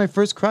book. I had my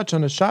first crush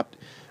on a shop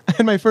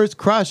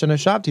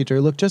teacher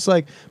who looked just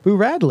like Boo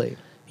Radley.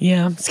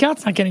 Yeah,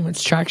 Scout's not getting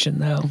much traction,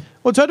 though.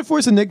 Well, tried to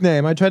force a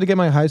nickname. I tried to get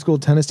my high school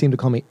tennis team to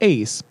call me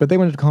Ace, but they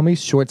wanted to call me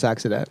Shorts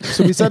Accident.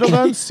 So we settled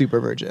on Super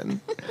Virgin.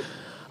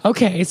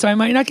 Okay, so I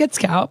might not get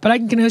Scout, but I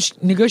can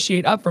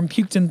negotiate up from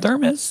Puked and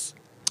Thermos.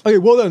 Okay,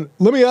 well then,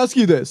 let me ask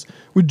you this.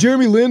 Would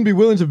Jeremy Lin be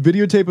willing to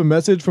videotape a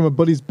message from a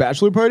buddy's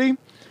bachelor party?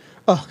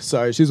 Oh,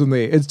 sorry, she's with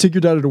me. It's take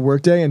your daughter to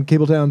work day, and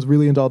Cabletown's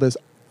really into all this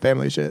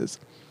family shiz.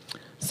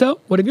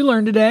 So, what have you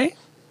learned today?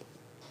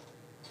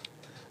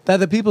 That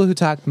the people who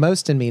talk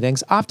most in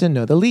meetings often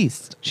know the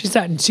least. She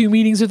sat in 2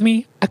 meetings with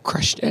me. I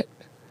crushed it.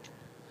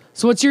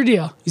 So what's your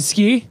deal? You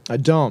ski? I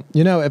don't.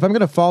 You know, if I'm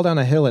going to fall down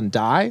a hill and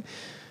die, I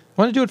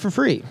want to do it for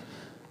free.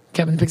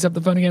 Kevin picks up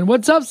the phone again.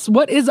 What's up?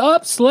 What is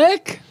up,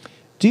 Slick?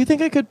 Do you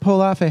think I could pull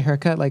off a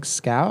haircut like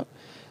Scout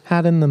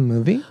had in the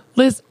movie?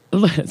 Liz,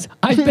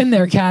 I've been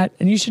there, Kat,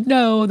 and you should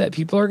know that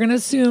people are going to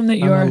assume that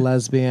you're I'm a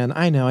lesbian.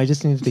 I know. I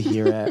just needed to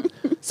hear it.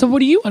 So what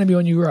do you want to be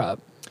when you grow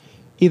up?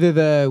 Either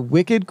the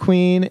Wicked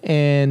Queen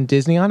in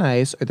Disney on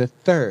Ice or the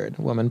third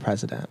woman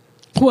president.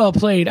 Well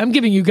played. I'm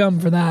giving you gum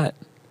for that.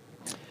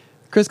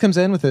 Chris comes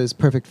in with his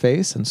perfect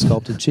face and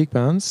sculpted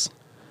cheekbones.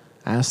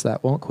 Ass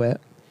that won't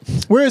quit.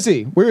 Where is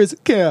he? Where is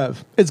Kev?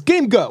 It's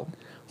Game Go.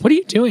 What are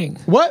you doing?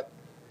 What?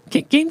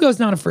 Game Go's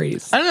not a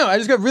phrase. I don't know. I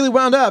just got really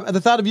wound up at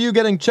the thought of you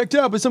getting checked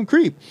out by some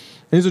creep.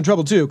 And he's in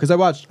trouble too, because I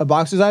watched a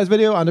Boxer's Eyes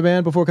video on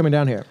demand before coming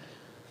down here.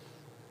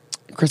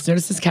 Chris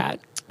notices Kat.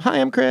 Hi,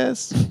 I'm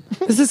Chris.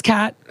 This is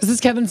Kat. This is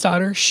Kevin's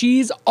daughter.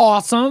 She's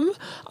awesome,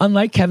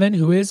 unlike Kevin,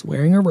 who is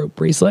wearing a rope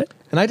bracelet.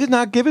 And I did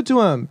not give it to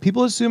him.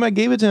 People assume I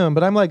gave it to him,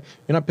 but I'm like,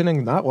 you're not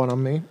pinning that one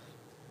on me.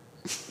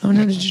 Oh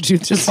no, did your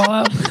tooth just fall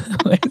out?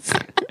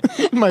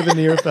 My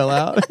veneer fell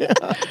out. Yeah.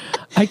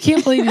 I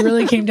can't believe you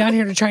really came down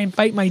here to try and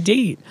fight my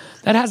date.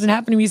 That hasn't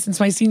happened to me since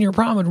my senior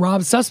prom when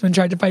Rob Sussman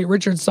tried to fight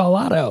Richard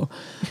Salato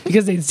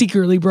because they'd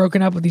secretly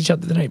broken up with each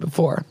other the night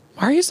before.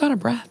 Why are you so out of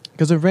breath?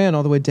 Because I ran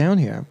all the way down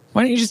here.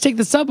 Why don't you just take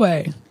the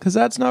subway? Because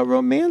that's not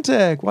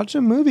romantic. Watch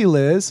a movie,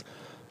 Liz.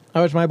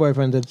 I wish my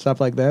boyfriend did stuff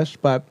like this,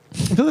 but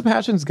I feel the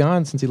passion's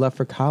gone since he left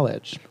for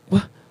college.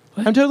 What?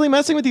 I'm totally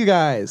messing with you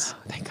guys.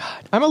 Oh, thank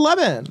God. I'm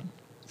 11.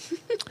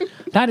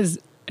 That is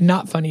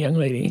not funny, young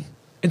lady.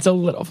 It's a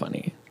little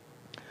funny.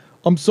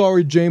 I'm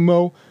sorry,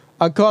 J-Mo.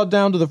 I called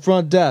down to the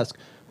front desk,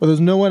 but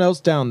there's no one else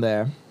down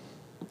there.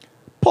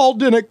 Paul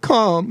didn't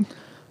come.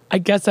 I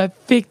guess I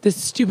faked this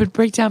stupid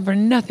breakdown for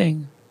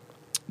nothing.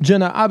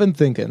 Jenna, I've been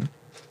thinking.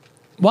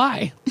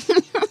 Why?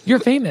 You're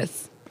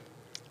famous.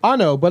 I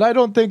know, but I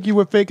don't think you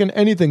were faking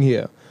anything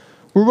here.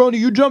 Maroni,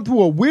 you jumped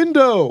through a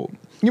window.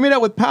 You made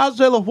out with Paz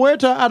de la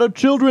Huerta at a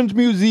children's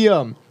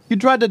museum. You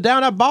tried to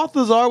down at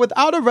Balthazar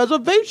without a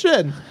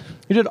reservation.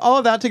 You did all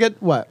of that to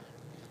get what?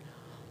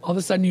 All of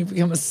a sudden, you've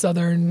become a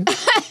Southern.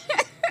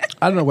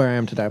 I don't know where I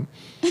am today.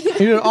 You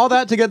did all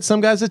that to get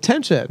some guy's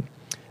attention.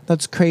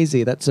 That's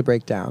crazy. That's a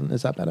breakdown.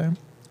 Is that better?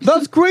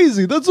 That's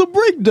crazy. That's a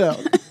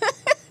breakdown.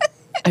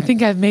 I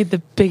think I've made the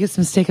biggest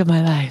mistake of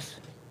my life.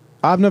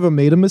 I've never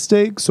made a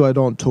mistake, so I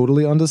don't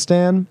totally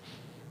understand.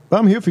 But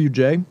I'm here for you,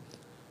 Jay.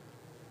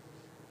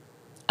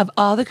 Of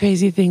all the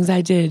crazy things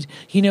I did,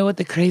 you know what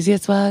the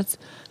craziest was?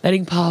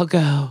 Letting Paul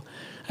go.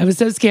 I was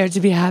so scared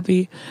to be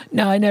happy.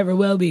 Now I never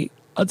will be.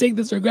 I'll take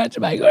this regret to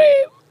my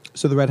grave.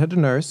 So the redheaded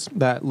nurse,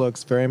 that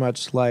looks very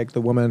much like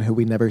the woman who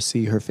we never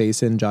see her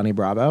face in, Johnny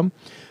Bravo,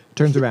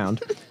 turns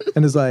around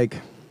and is like,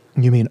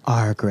 you mean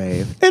our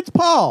grave? It's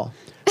Paul!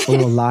 We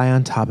will lie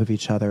on top of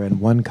each other in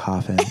one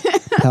coffin,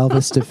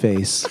 pelvis to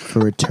face,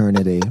 for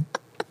eternity.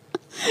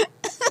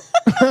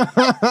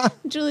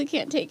 Julie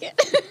can't take it.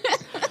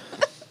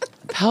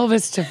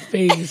 Pelvis to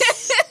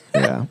face.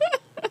 Yeah.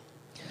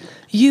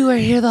 You were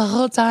here the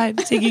whole time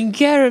taking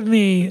care of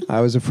me.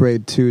 I was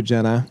afraid too,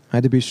 Jenna. I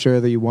had to be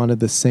sure that you wanted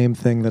the same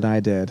thing that I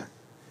did.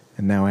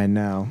 And now I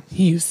know.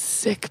 You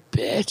sick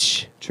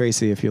bitch.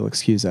 Tracy, if you'll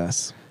excuse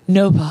us.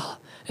 No, Paul.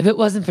 If it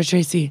wasn't for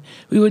Tracy,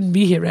 we wouldn't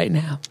be here right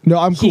now. No,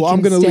 I'm cool.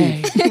 I'm going to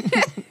leave.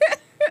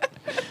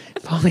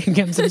 Paul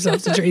gives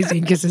himself to Tracy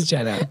and kisses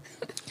Jenna.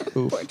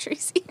 Poor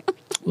Tracy.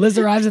 Liz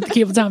arrives at the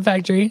Cabletown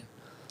factory.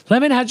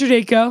 Lemon, how'd your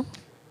date go?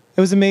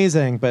 It was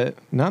amazing, but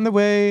not in the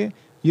way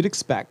you'd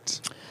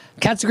expect.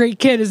 Kat's a great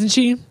kid, isn't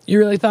she? You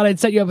really thought I'd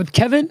set you up with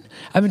Kevin?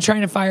 I've been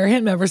trying to fire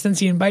him ever since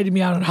he invited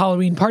me out on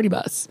Halloween party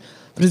bus.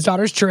 But his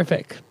daughter's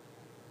terrific.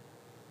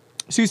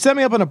 So you set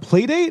me up on a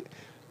play date?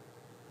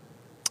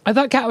 I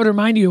thought Kat would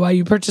remind you why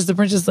you purchased the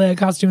Princess Leia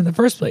costume in the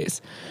first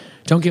place.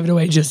 Don't give it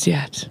away just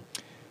yet.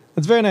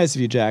 That's very nice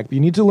of you, Jack. But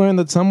you need to learn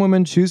that some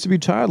women choose to be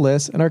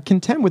childless and are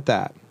content with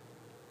that.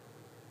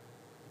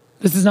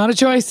 This is not a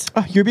choice.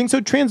 Oh, you're being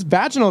so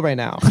transvaginal right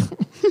now.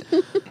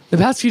 The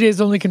past few days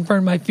only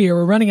confirmed my fear.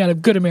 We're running out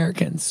of good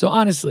Americans. So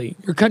honestly,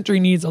 your country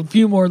needs a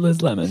few more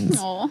Liz Lemons.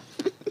 Aw.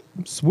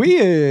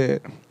 Sweet.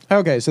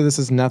 Okay, so this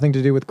has nothing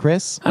to do with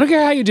Chris? I don't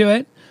care how you do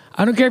it.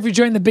 I don't care if you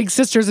join the Big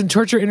Sisters and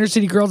torture inner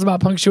city girls about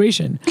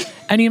punctuation.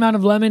 Any amount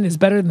of lemon is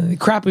better than the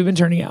crap we've been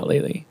turning out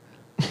lately.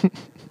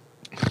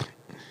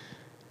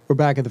 We're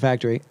back at the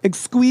factory.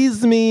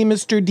 Excuse me,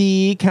 Mr.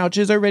 D.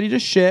 Couches are ready to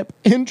ship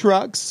in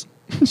trucks.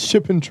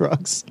 Ship in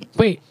trucks.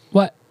 Wait,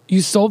 what?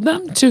 You sold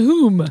them? To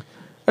whom?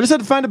 I just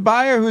had to find a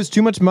buyer who has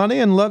too much money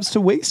and loves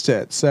to waste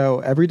it. So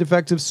every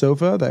defective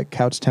sofa that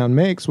Couchtown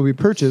makes will be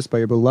purchased by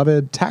your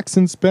beloved tax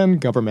and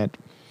spend government.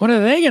 What are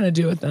they going to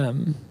do with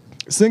them?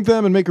 Sink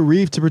them and make a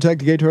reef to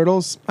protect gay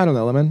turtles? I don't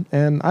know, Lemon,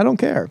 and I don't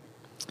care.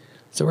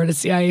 So we're at a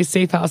CIA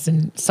safe house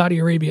in Saudi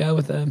Arabia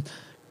with a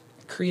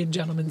Korean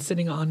gentleman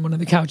sitting on one of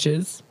the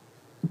couches.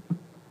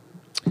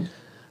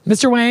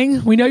 Mr.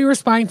 Wang, we know you were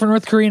spying for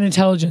North Korean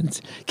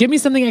intelligence. Give me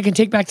something I can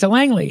take back to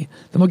Langley.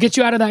 Then we'll get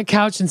you out of that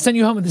couch and send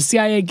you home with a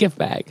CIA gift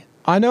bag.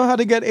 I know how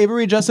to get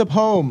Avery Jessup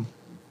home.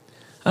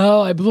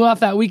 Oh, I blew off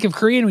that week of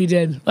Korean we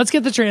did. Let's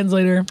get the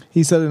translator.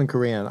 He said it in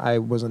Korean. I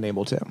wasn't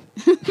able to.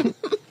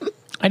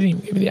 I didn't even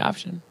give you the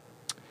option.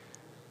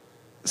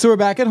 So we're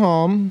back at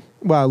home.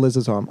 Well,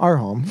 Liz's home. Our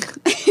home.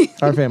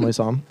 Our family's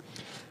home.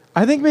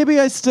 I think maybe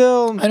I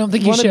don't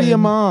think you want to should be a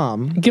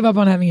mom. Give up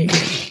on having a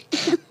kid.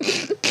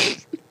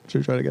 Should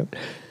we try it again?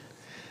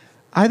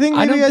 I think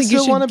I maybe don't I think you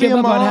still want to should be give a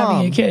up mom. on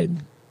having a kid.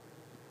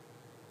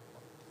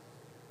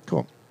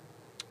 Cool.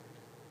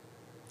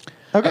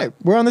 Okay,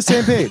 we're on the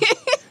same page.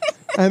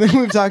 I think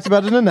we've talked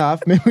about it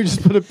enough. Maybe we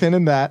just put a pin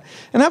in that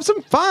and have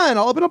some fun.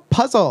 I'll open a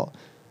puzzle.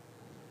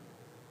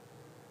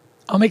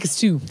 I'll make a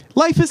stew.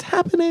 Life is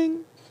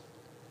happening.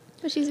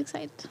 But she's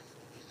excited.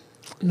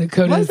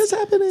 Dakota's Life is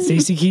happening.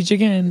 Stacey Keach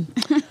again.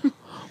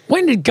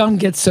 When did gum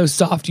get so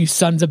soft, you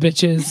sons of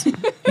bitches?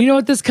 You know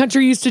what this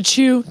country used to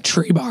chew?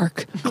 Tree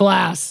bark,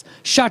 glass,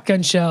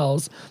 shotgun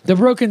shells. The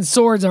broken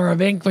swords are our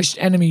vanquished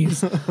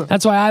enemies.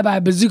 That's why I buy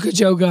Bazooka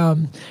Joe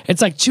gum.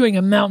 It's like chewing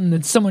a mountain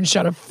that someone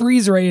shot a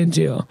freeze ray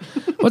into.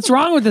 What's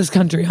wrong with this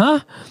country,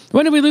 huh?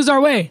 When did we lose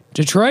our way?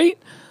 Detroit?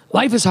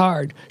 Life is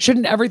hard.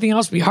 Shouldn't everything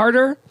else be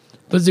harder?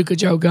 Bazooka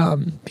Joe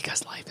gum.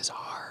 Because life is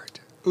hard.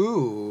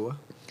 Ooh,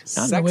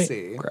 Not in a way-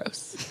 sexy.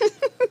 Gross.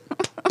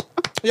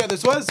 Yeah,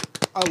 this was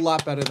a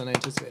lot better than I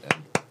anticipated.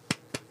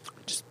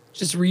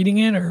 Just reading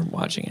it or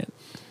watching it?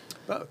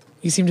 Both.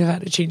 You seem to have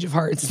had a change of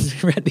heart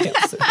since we read the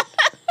episode.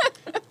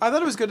 I thought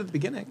it was good at the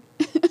beginning.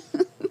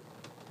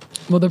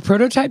 Well, the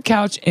prototype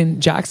couch in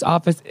Jack's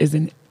office is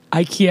an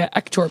IKEA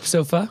Ektorp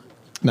sofa,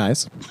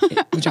 Nice.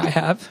 which I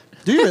have.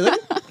 Do you really?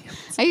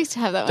 I used to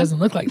have that one. Doesn't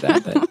look like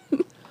that, but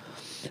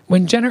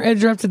when Jenner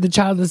interrupted the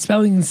child with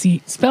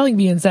the spelling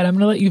bee and said, "I'm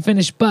going to let you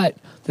finish," but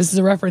this is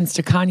a reference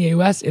to Kanye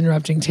West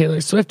interrupting Taylor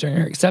Swift during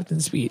her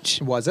acceptance speech.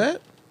 Was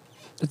it?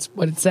 That's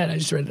what it said. I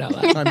just read it out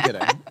loud. I'm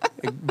kidding.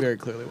 It very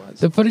clearly was.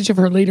 The footage of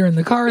her later in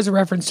the car is a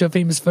reference to a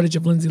famous footage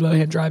of Lindsay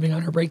Lohan driving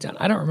on her breakdown.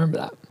 I don't remember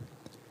that.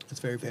 It's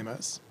very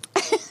famous.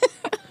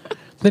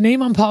 The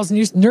name on Paul's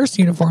nurse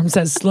uniform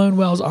says Sloan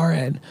Wells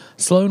RN.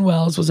 Sloan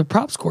Wells was a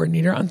props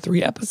coordinator on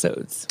 3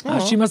 episodes.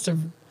 She must have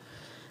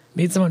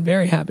made someone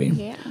very happy.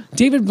 Yeah.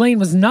 David Blaine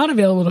was not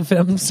available to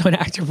film, so an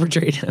actor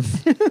portrayed him.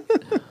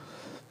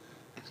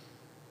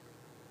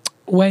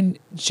 When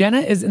Jenna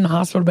is in the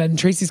hospital bed and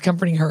Tracy's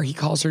comforting her, he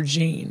calls her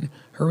Jane,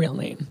 her real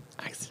name,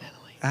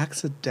 accidentally.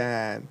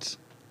 Accident.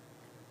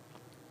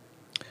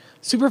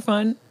 Super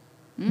fun.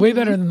 Way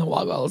better than the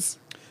Woggles.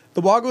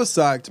 The Woggles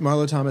sucked.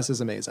 Marlo Thomas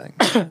is amazing.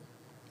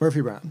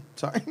 Murphy Brown.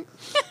 Sorry.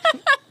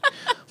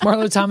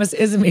 Marlo Thomas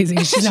is amazing.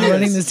 She's now She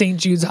running is. the St.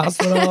 Jude's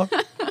Hospital.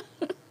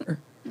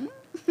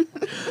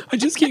 I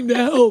just came to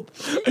help.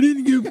 I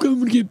didn't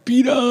come to get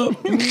beat up.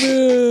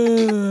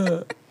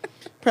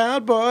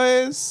 Proud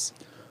Boys.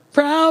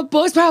 Proud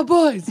boys,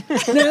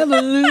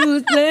 never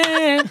lose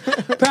them.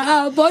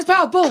 Proud boys.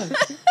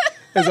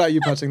 Is that you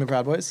punching the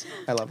Proud Boys?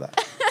 I love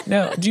that.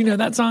 No, do you know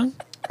that song?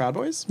 Proud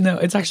Boys? No,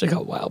 it's actually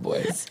called Wild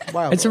Boys.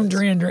 Wild It's from Boys.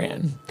 Duran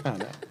Duran. I don't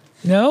know.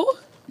 No?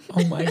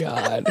 Oh my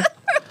God.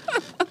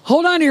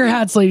 Hold on to your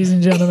hats, ladies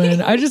and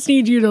gentlemen. I just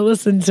need you to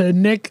listen to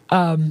Nick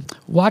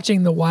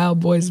watching the Wild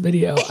Boys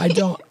video. I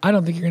don't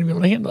think you're gonna be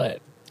able to handle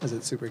it. Is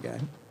it super gay?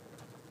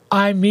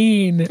 I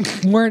mean,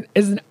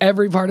 isn't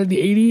every part of the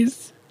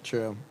 80s?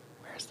 True.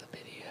 Where's the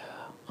video?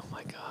 Oh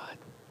my God.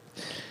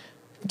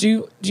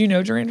 Do you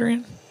know Duran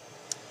Duran?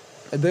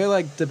 They're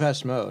like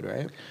Depeche Mode,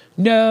 right?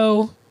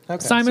 No.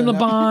 Okay, Simon so Le no.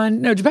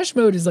 Bon. No, Depeche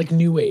Mode is like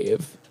new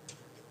wave.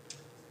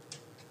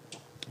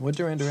 What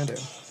Duran Duran do?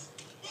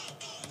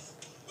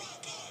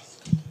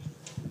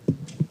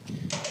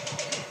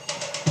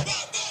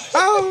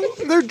 Oh,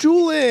 they're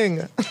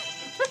dueling.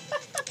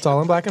 It's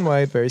all in black and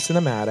white, very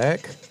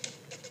cinematic.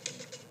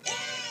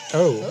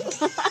 Oh.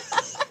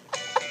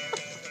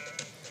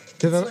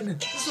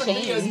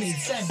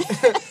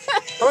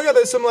 Oh my God,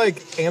 there's some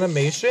like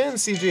animation,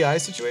 CGI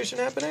situation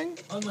happening.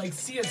 Unlike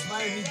CS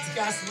Fire needs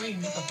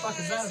gasoline. What the fuck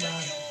is that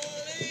about?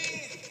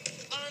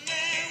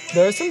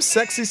 There are some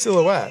sexy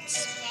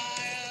silhouettes.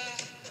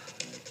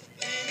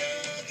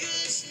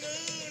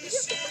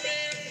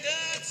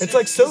 It's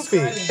like Sophie.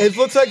 It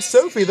looks like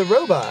Sophie the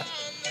robot,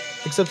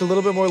 except a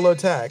little bit more low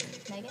tech.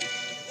 Yeah,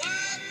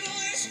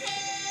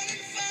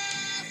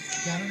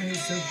 I don't know who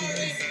Sophie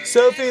is.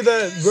 Sophie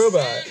the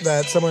robot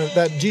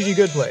that Gigi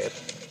Good played.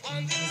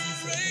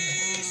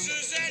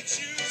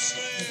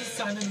 This is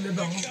Simon Le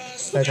Bon.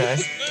 Okay,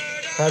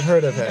 I've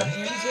heard of him.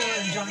 Andy Taylor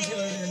and John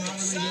Taylor, they're not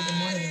related,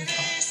 and one of them is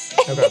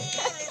hot. Okay,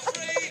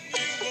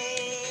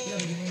 Yeah,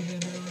 but you want to be in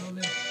there a little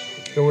bit?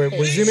 so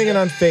we're zooming in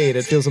on Fade.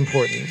 It feels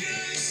important.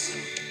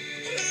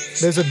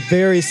 There's a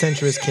very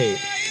sensuous Kate.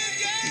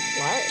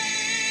 What?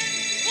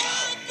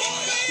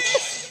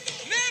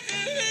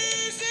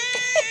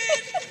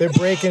 They're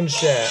breaking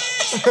shit.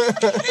 Here,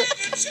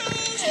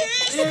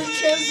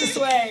 choose this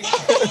way.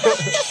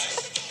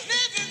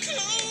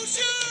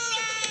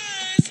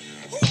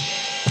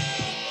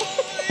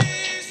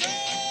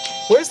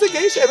 Where's the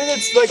geisha? I mean,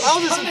 it's like all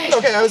this.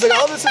 Okay, I was like,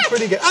 all this is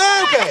pretty good.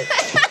 Oh, okay.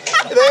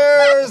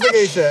 There's the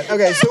geisha.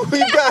 Okay, so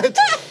we've got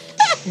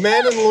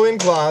men in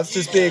loincloths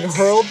just being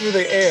hurled through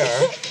the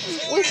air,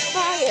 With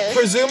fire.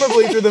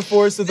 presumably through the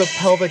force of the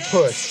pelvic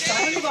push.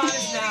 Simon Devon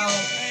is now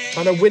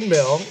On a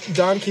windmill,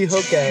 Don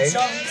Quixote.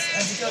 jumps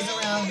as he goes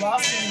around while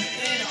sitting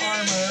in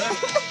armor,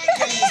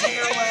 getting his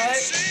hair wet.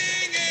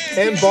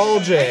 And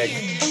bulging.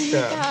 Oh my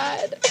Yeah.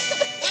 god.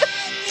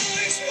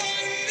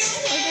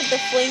 Look at the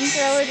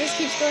flamethrower just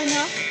keeps going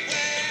off.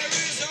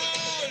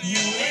 You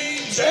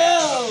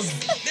angels!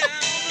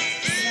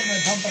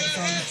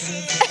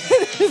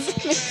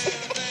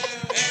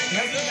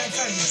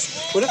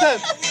 What if that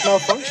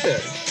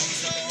malfunctioned?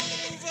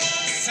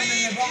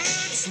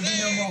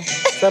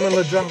 Simon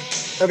LeDrum.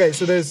 Okay,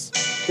 so there's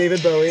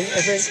David Bowie,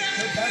 I think.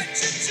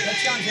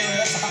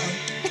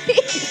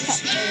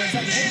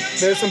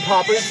 There's some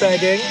poppers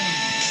begging.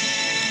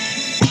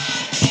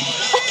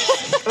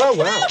 Oh,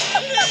 wow.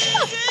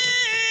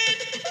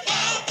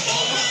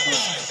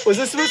 Was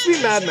this supposed to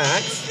be Mad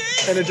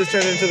Max? And it just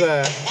turned into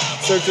the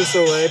Cirque du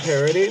Soleil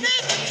parody?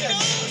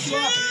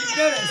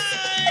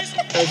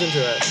 I was into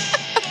it.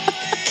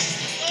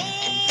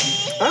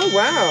 Oh,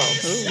 wow.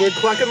 We're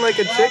clucking like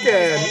a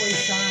chicken.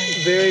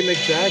 Very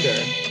Mick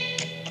Jagger.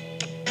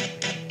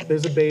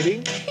 There's a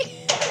baby.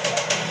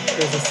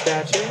 There's a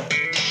statue.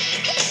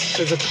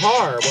 There's a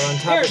car. We're on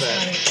top of it.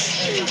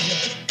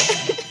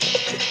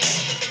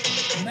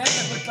 Men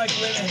that look like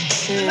women.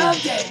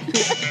 Loved it.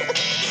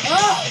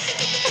 Oh!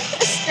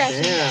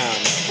 Damn.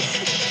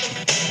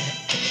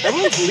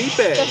 Everyone's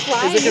leaping. The Is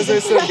flying it because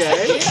they're so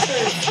gay?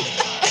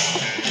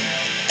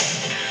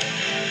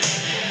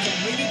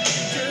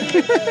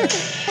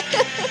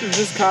 It's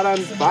just caught on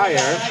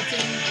fire.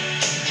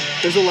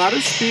 There's a lot of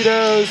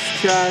Speedos,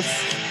 chests,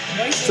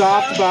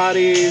 soft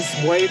bodies,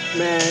 white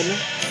men,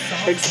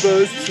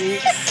 exposed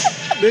cheeks.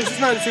 This is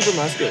not super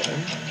muscular.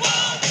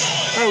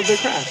 Oh, they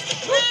crashed.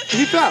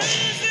 He fell.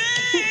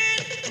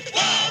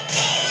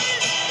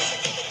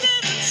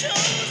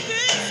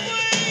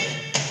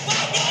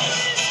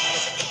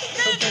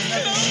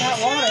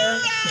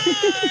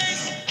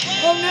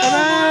 Oh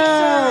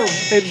no!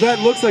 That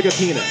looks like a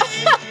penis.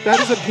 That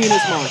is a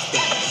penis monster.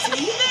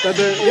 That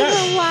there, There's a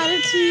yes. lot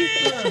of teeth.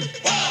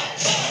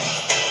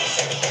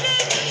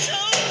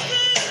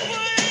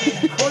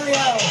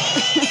 Choreo.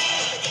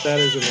 That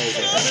is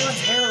amazing.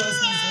 Everyone's hairless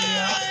in this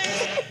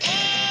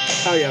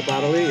video. Oh yeah,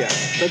 bodily, yeah.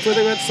 That's why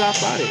they got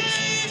soft bodies.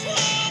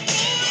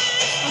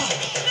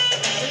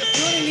 They're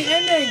ruining the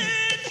ending.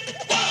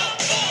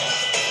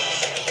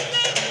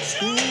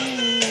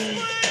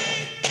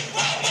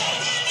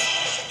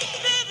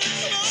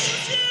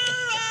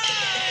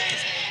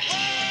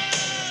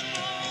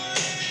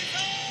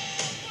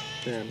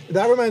 Damn.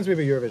 That reminds me of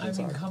a Eurovision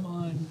song. Come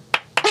on.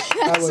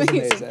 That was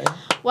amazing.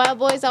 Wild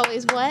boys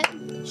always what?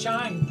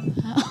 Shine.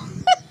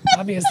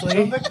 Obviously.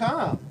 From the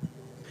comp.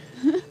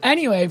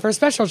 Anyway, for a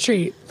special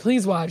treat,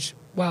 please watch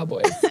Wild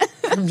Boys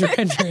from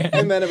Duran Duran.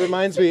 And then it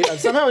reminds me of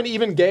somehow an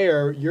even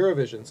gayer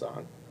Eurovision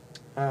song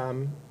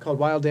called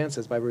Wild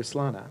Dances by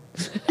Ruslana.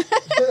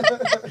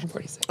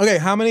 Okay,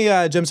 how many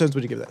gemstones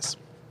would you give this?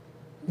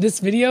 This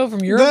video from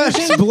That's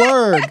Eurovision?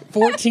 blurred.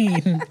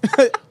 14.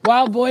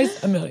 Wild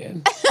Boys, 1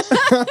 million.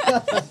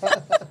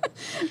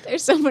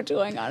 There's so much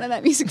going on in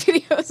that music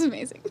video. It's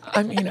amazing.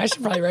 I mean, I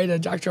should probably write a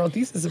doctoral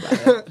thesis about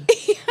it.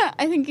 Yeah,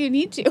 I think you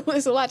need to.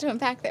 There's a lot to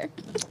unpack there.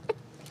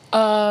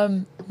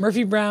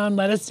 Murphy Brown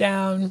let us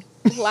down.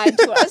 Lied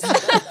to us.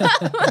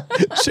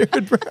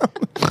 Sherrod Brown.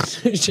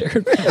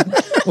 Sherrod Brown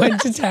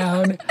went to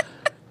town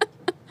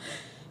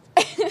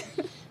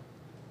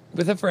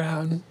with a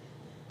frown.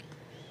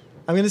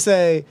 I'm going to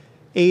say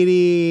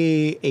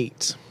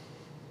 88.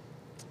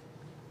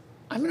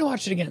 I'm going to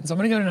watch it again, so I'm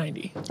going to go to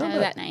 90.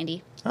 That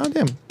 90. Oh,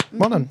 damn.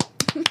 Well done.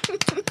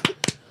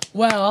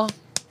 Well,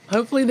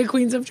 hopefully the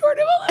Queens of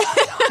Jordan will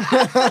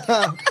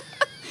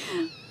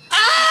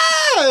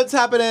Ah, it's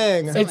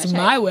happening. It's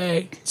my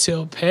way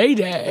till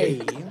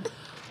payday.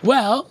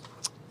 Well,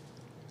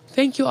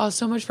 thank you all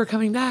so much for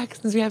coming back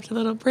since we have a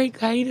little break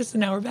hiatus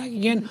and now we're back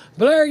again.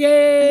 Blur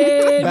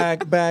game.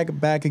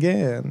 Back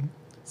again.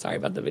 Sorry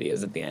about the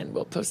videos at the end.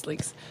 We'll post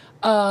links.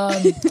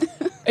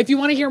 If you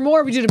want to hear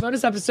more, we did a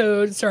bonus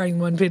episode starring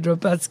one Pedro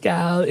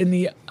Pascal in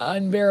the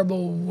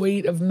unbearable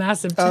weight of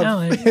massive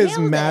talent. His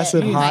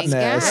massive hotness.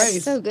 Nice guy.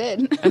 So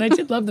good. And I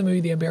did love the movie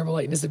The Unbearable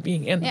Lightness of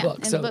Being in the book,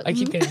 in so the book. I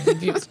keep getting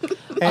confused.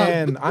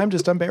 And I'm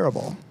just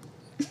unbearable.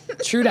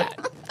 True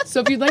that. So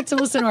if you'd like to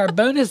listen to our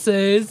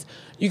bonuses,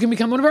 you can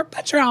become one of our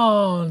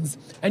patrons.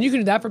 And you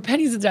can do that for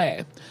pennies a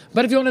day.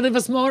 But if you want to leave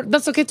us more,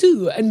 that's okay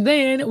too. And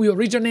then we will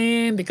read your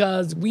name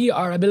because we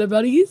are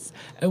abilities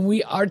and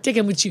we are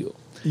taken with you.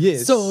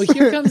 Yes. So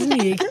here comes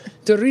Nick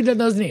to read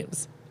those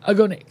names. I'll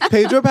go Nick.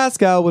 Pedro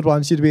Pascal would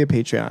want you to be a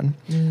Patreon.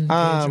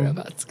 Pedro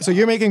Pascal. So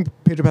you're making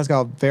Pedro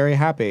Pascal very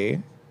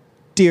happy.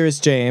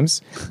 Dearest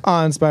James,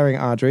 awe-inspiring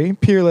Audrey,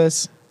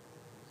 Peerless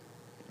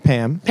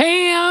Pam.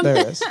 Pam! There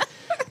it is.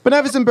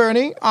 Beneficent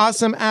Bernie,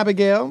 Awesome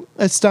Abigail,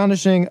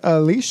 Astonishing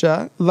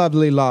Alicia,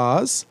 Lovely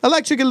Laws,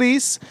 Electric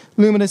Elise,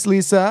 Luminous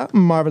Lisa,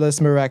 Marvelous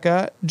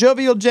Mareka,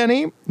 Jovial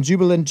Jenny,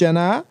 Jubilant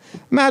Jenna,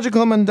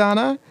 Magical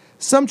Mandana,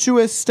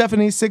 Sumptuous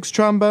Stephanie Six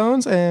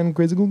Trombones, and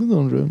Grizzle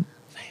Gazondra.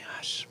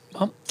 Gosh.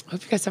 Well, I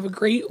hope you guys have a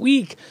great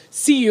week.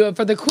 See you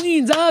for the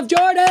Queens of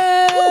Jordan!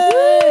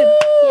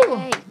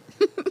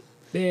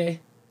 Yay. Yeah.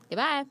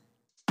 Goodbye.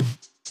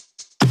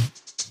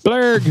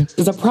 Blurg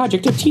is a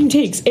project of Team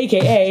Takes,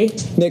 a.k.a.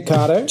 Nick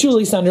Cotter,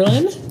 Julie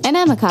Sunderland, And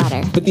Emma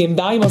Cotter. with the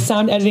invaluable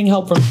sound editing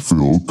help from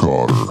Phil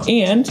Cotter.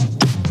 and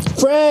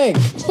Frank,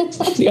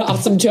 the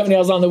awesome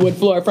toenails on the wood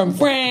floor from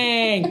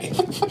Frank.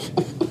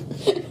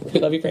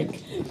 We love you,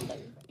 Frank.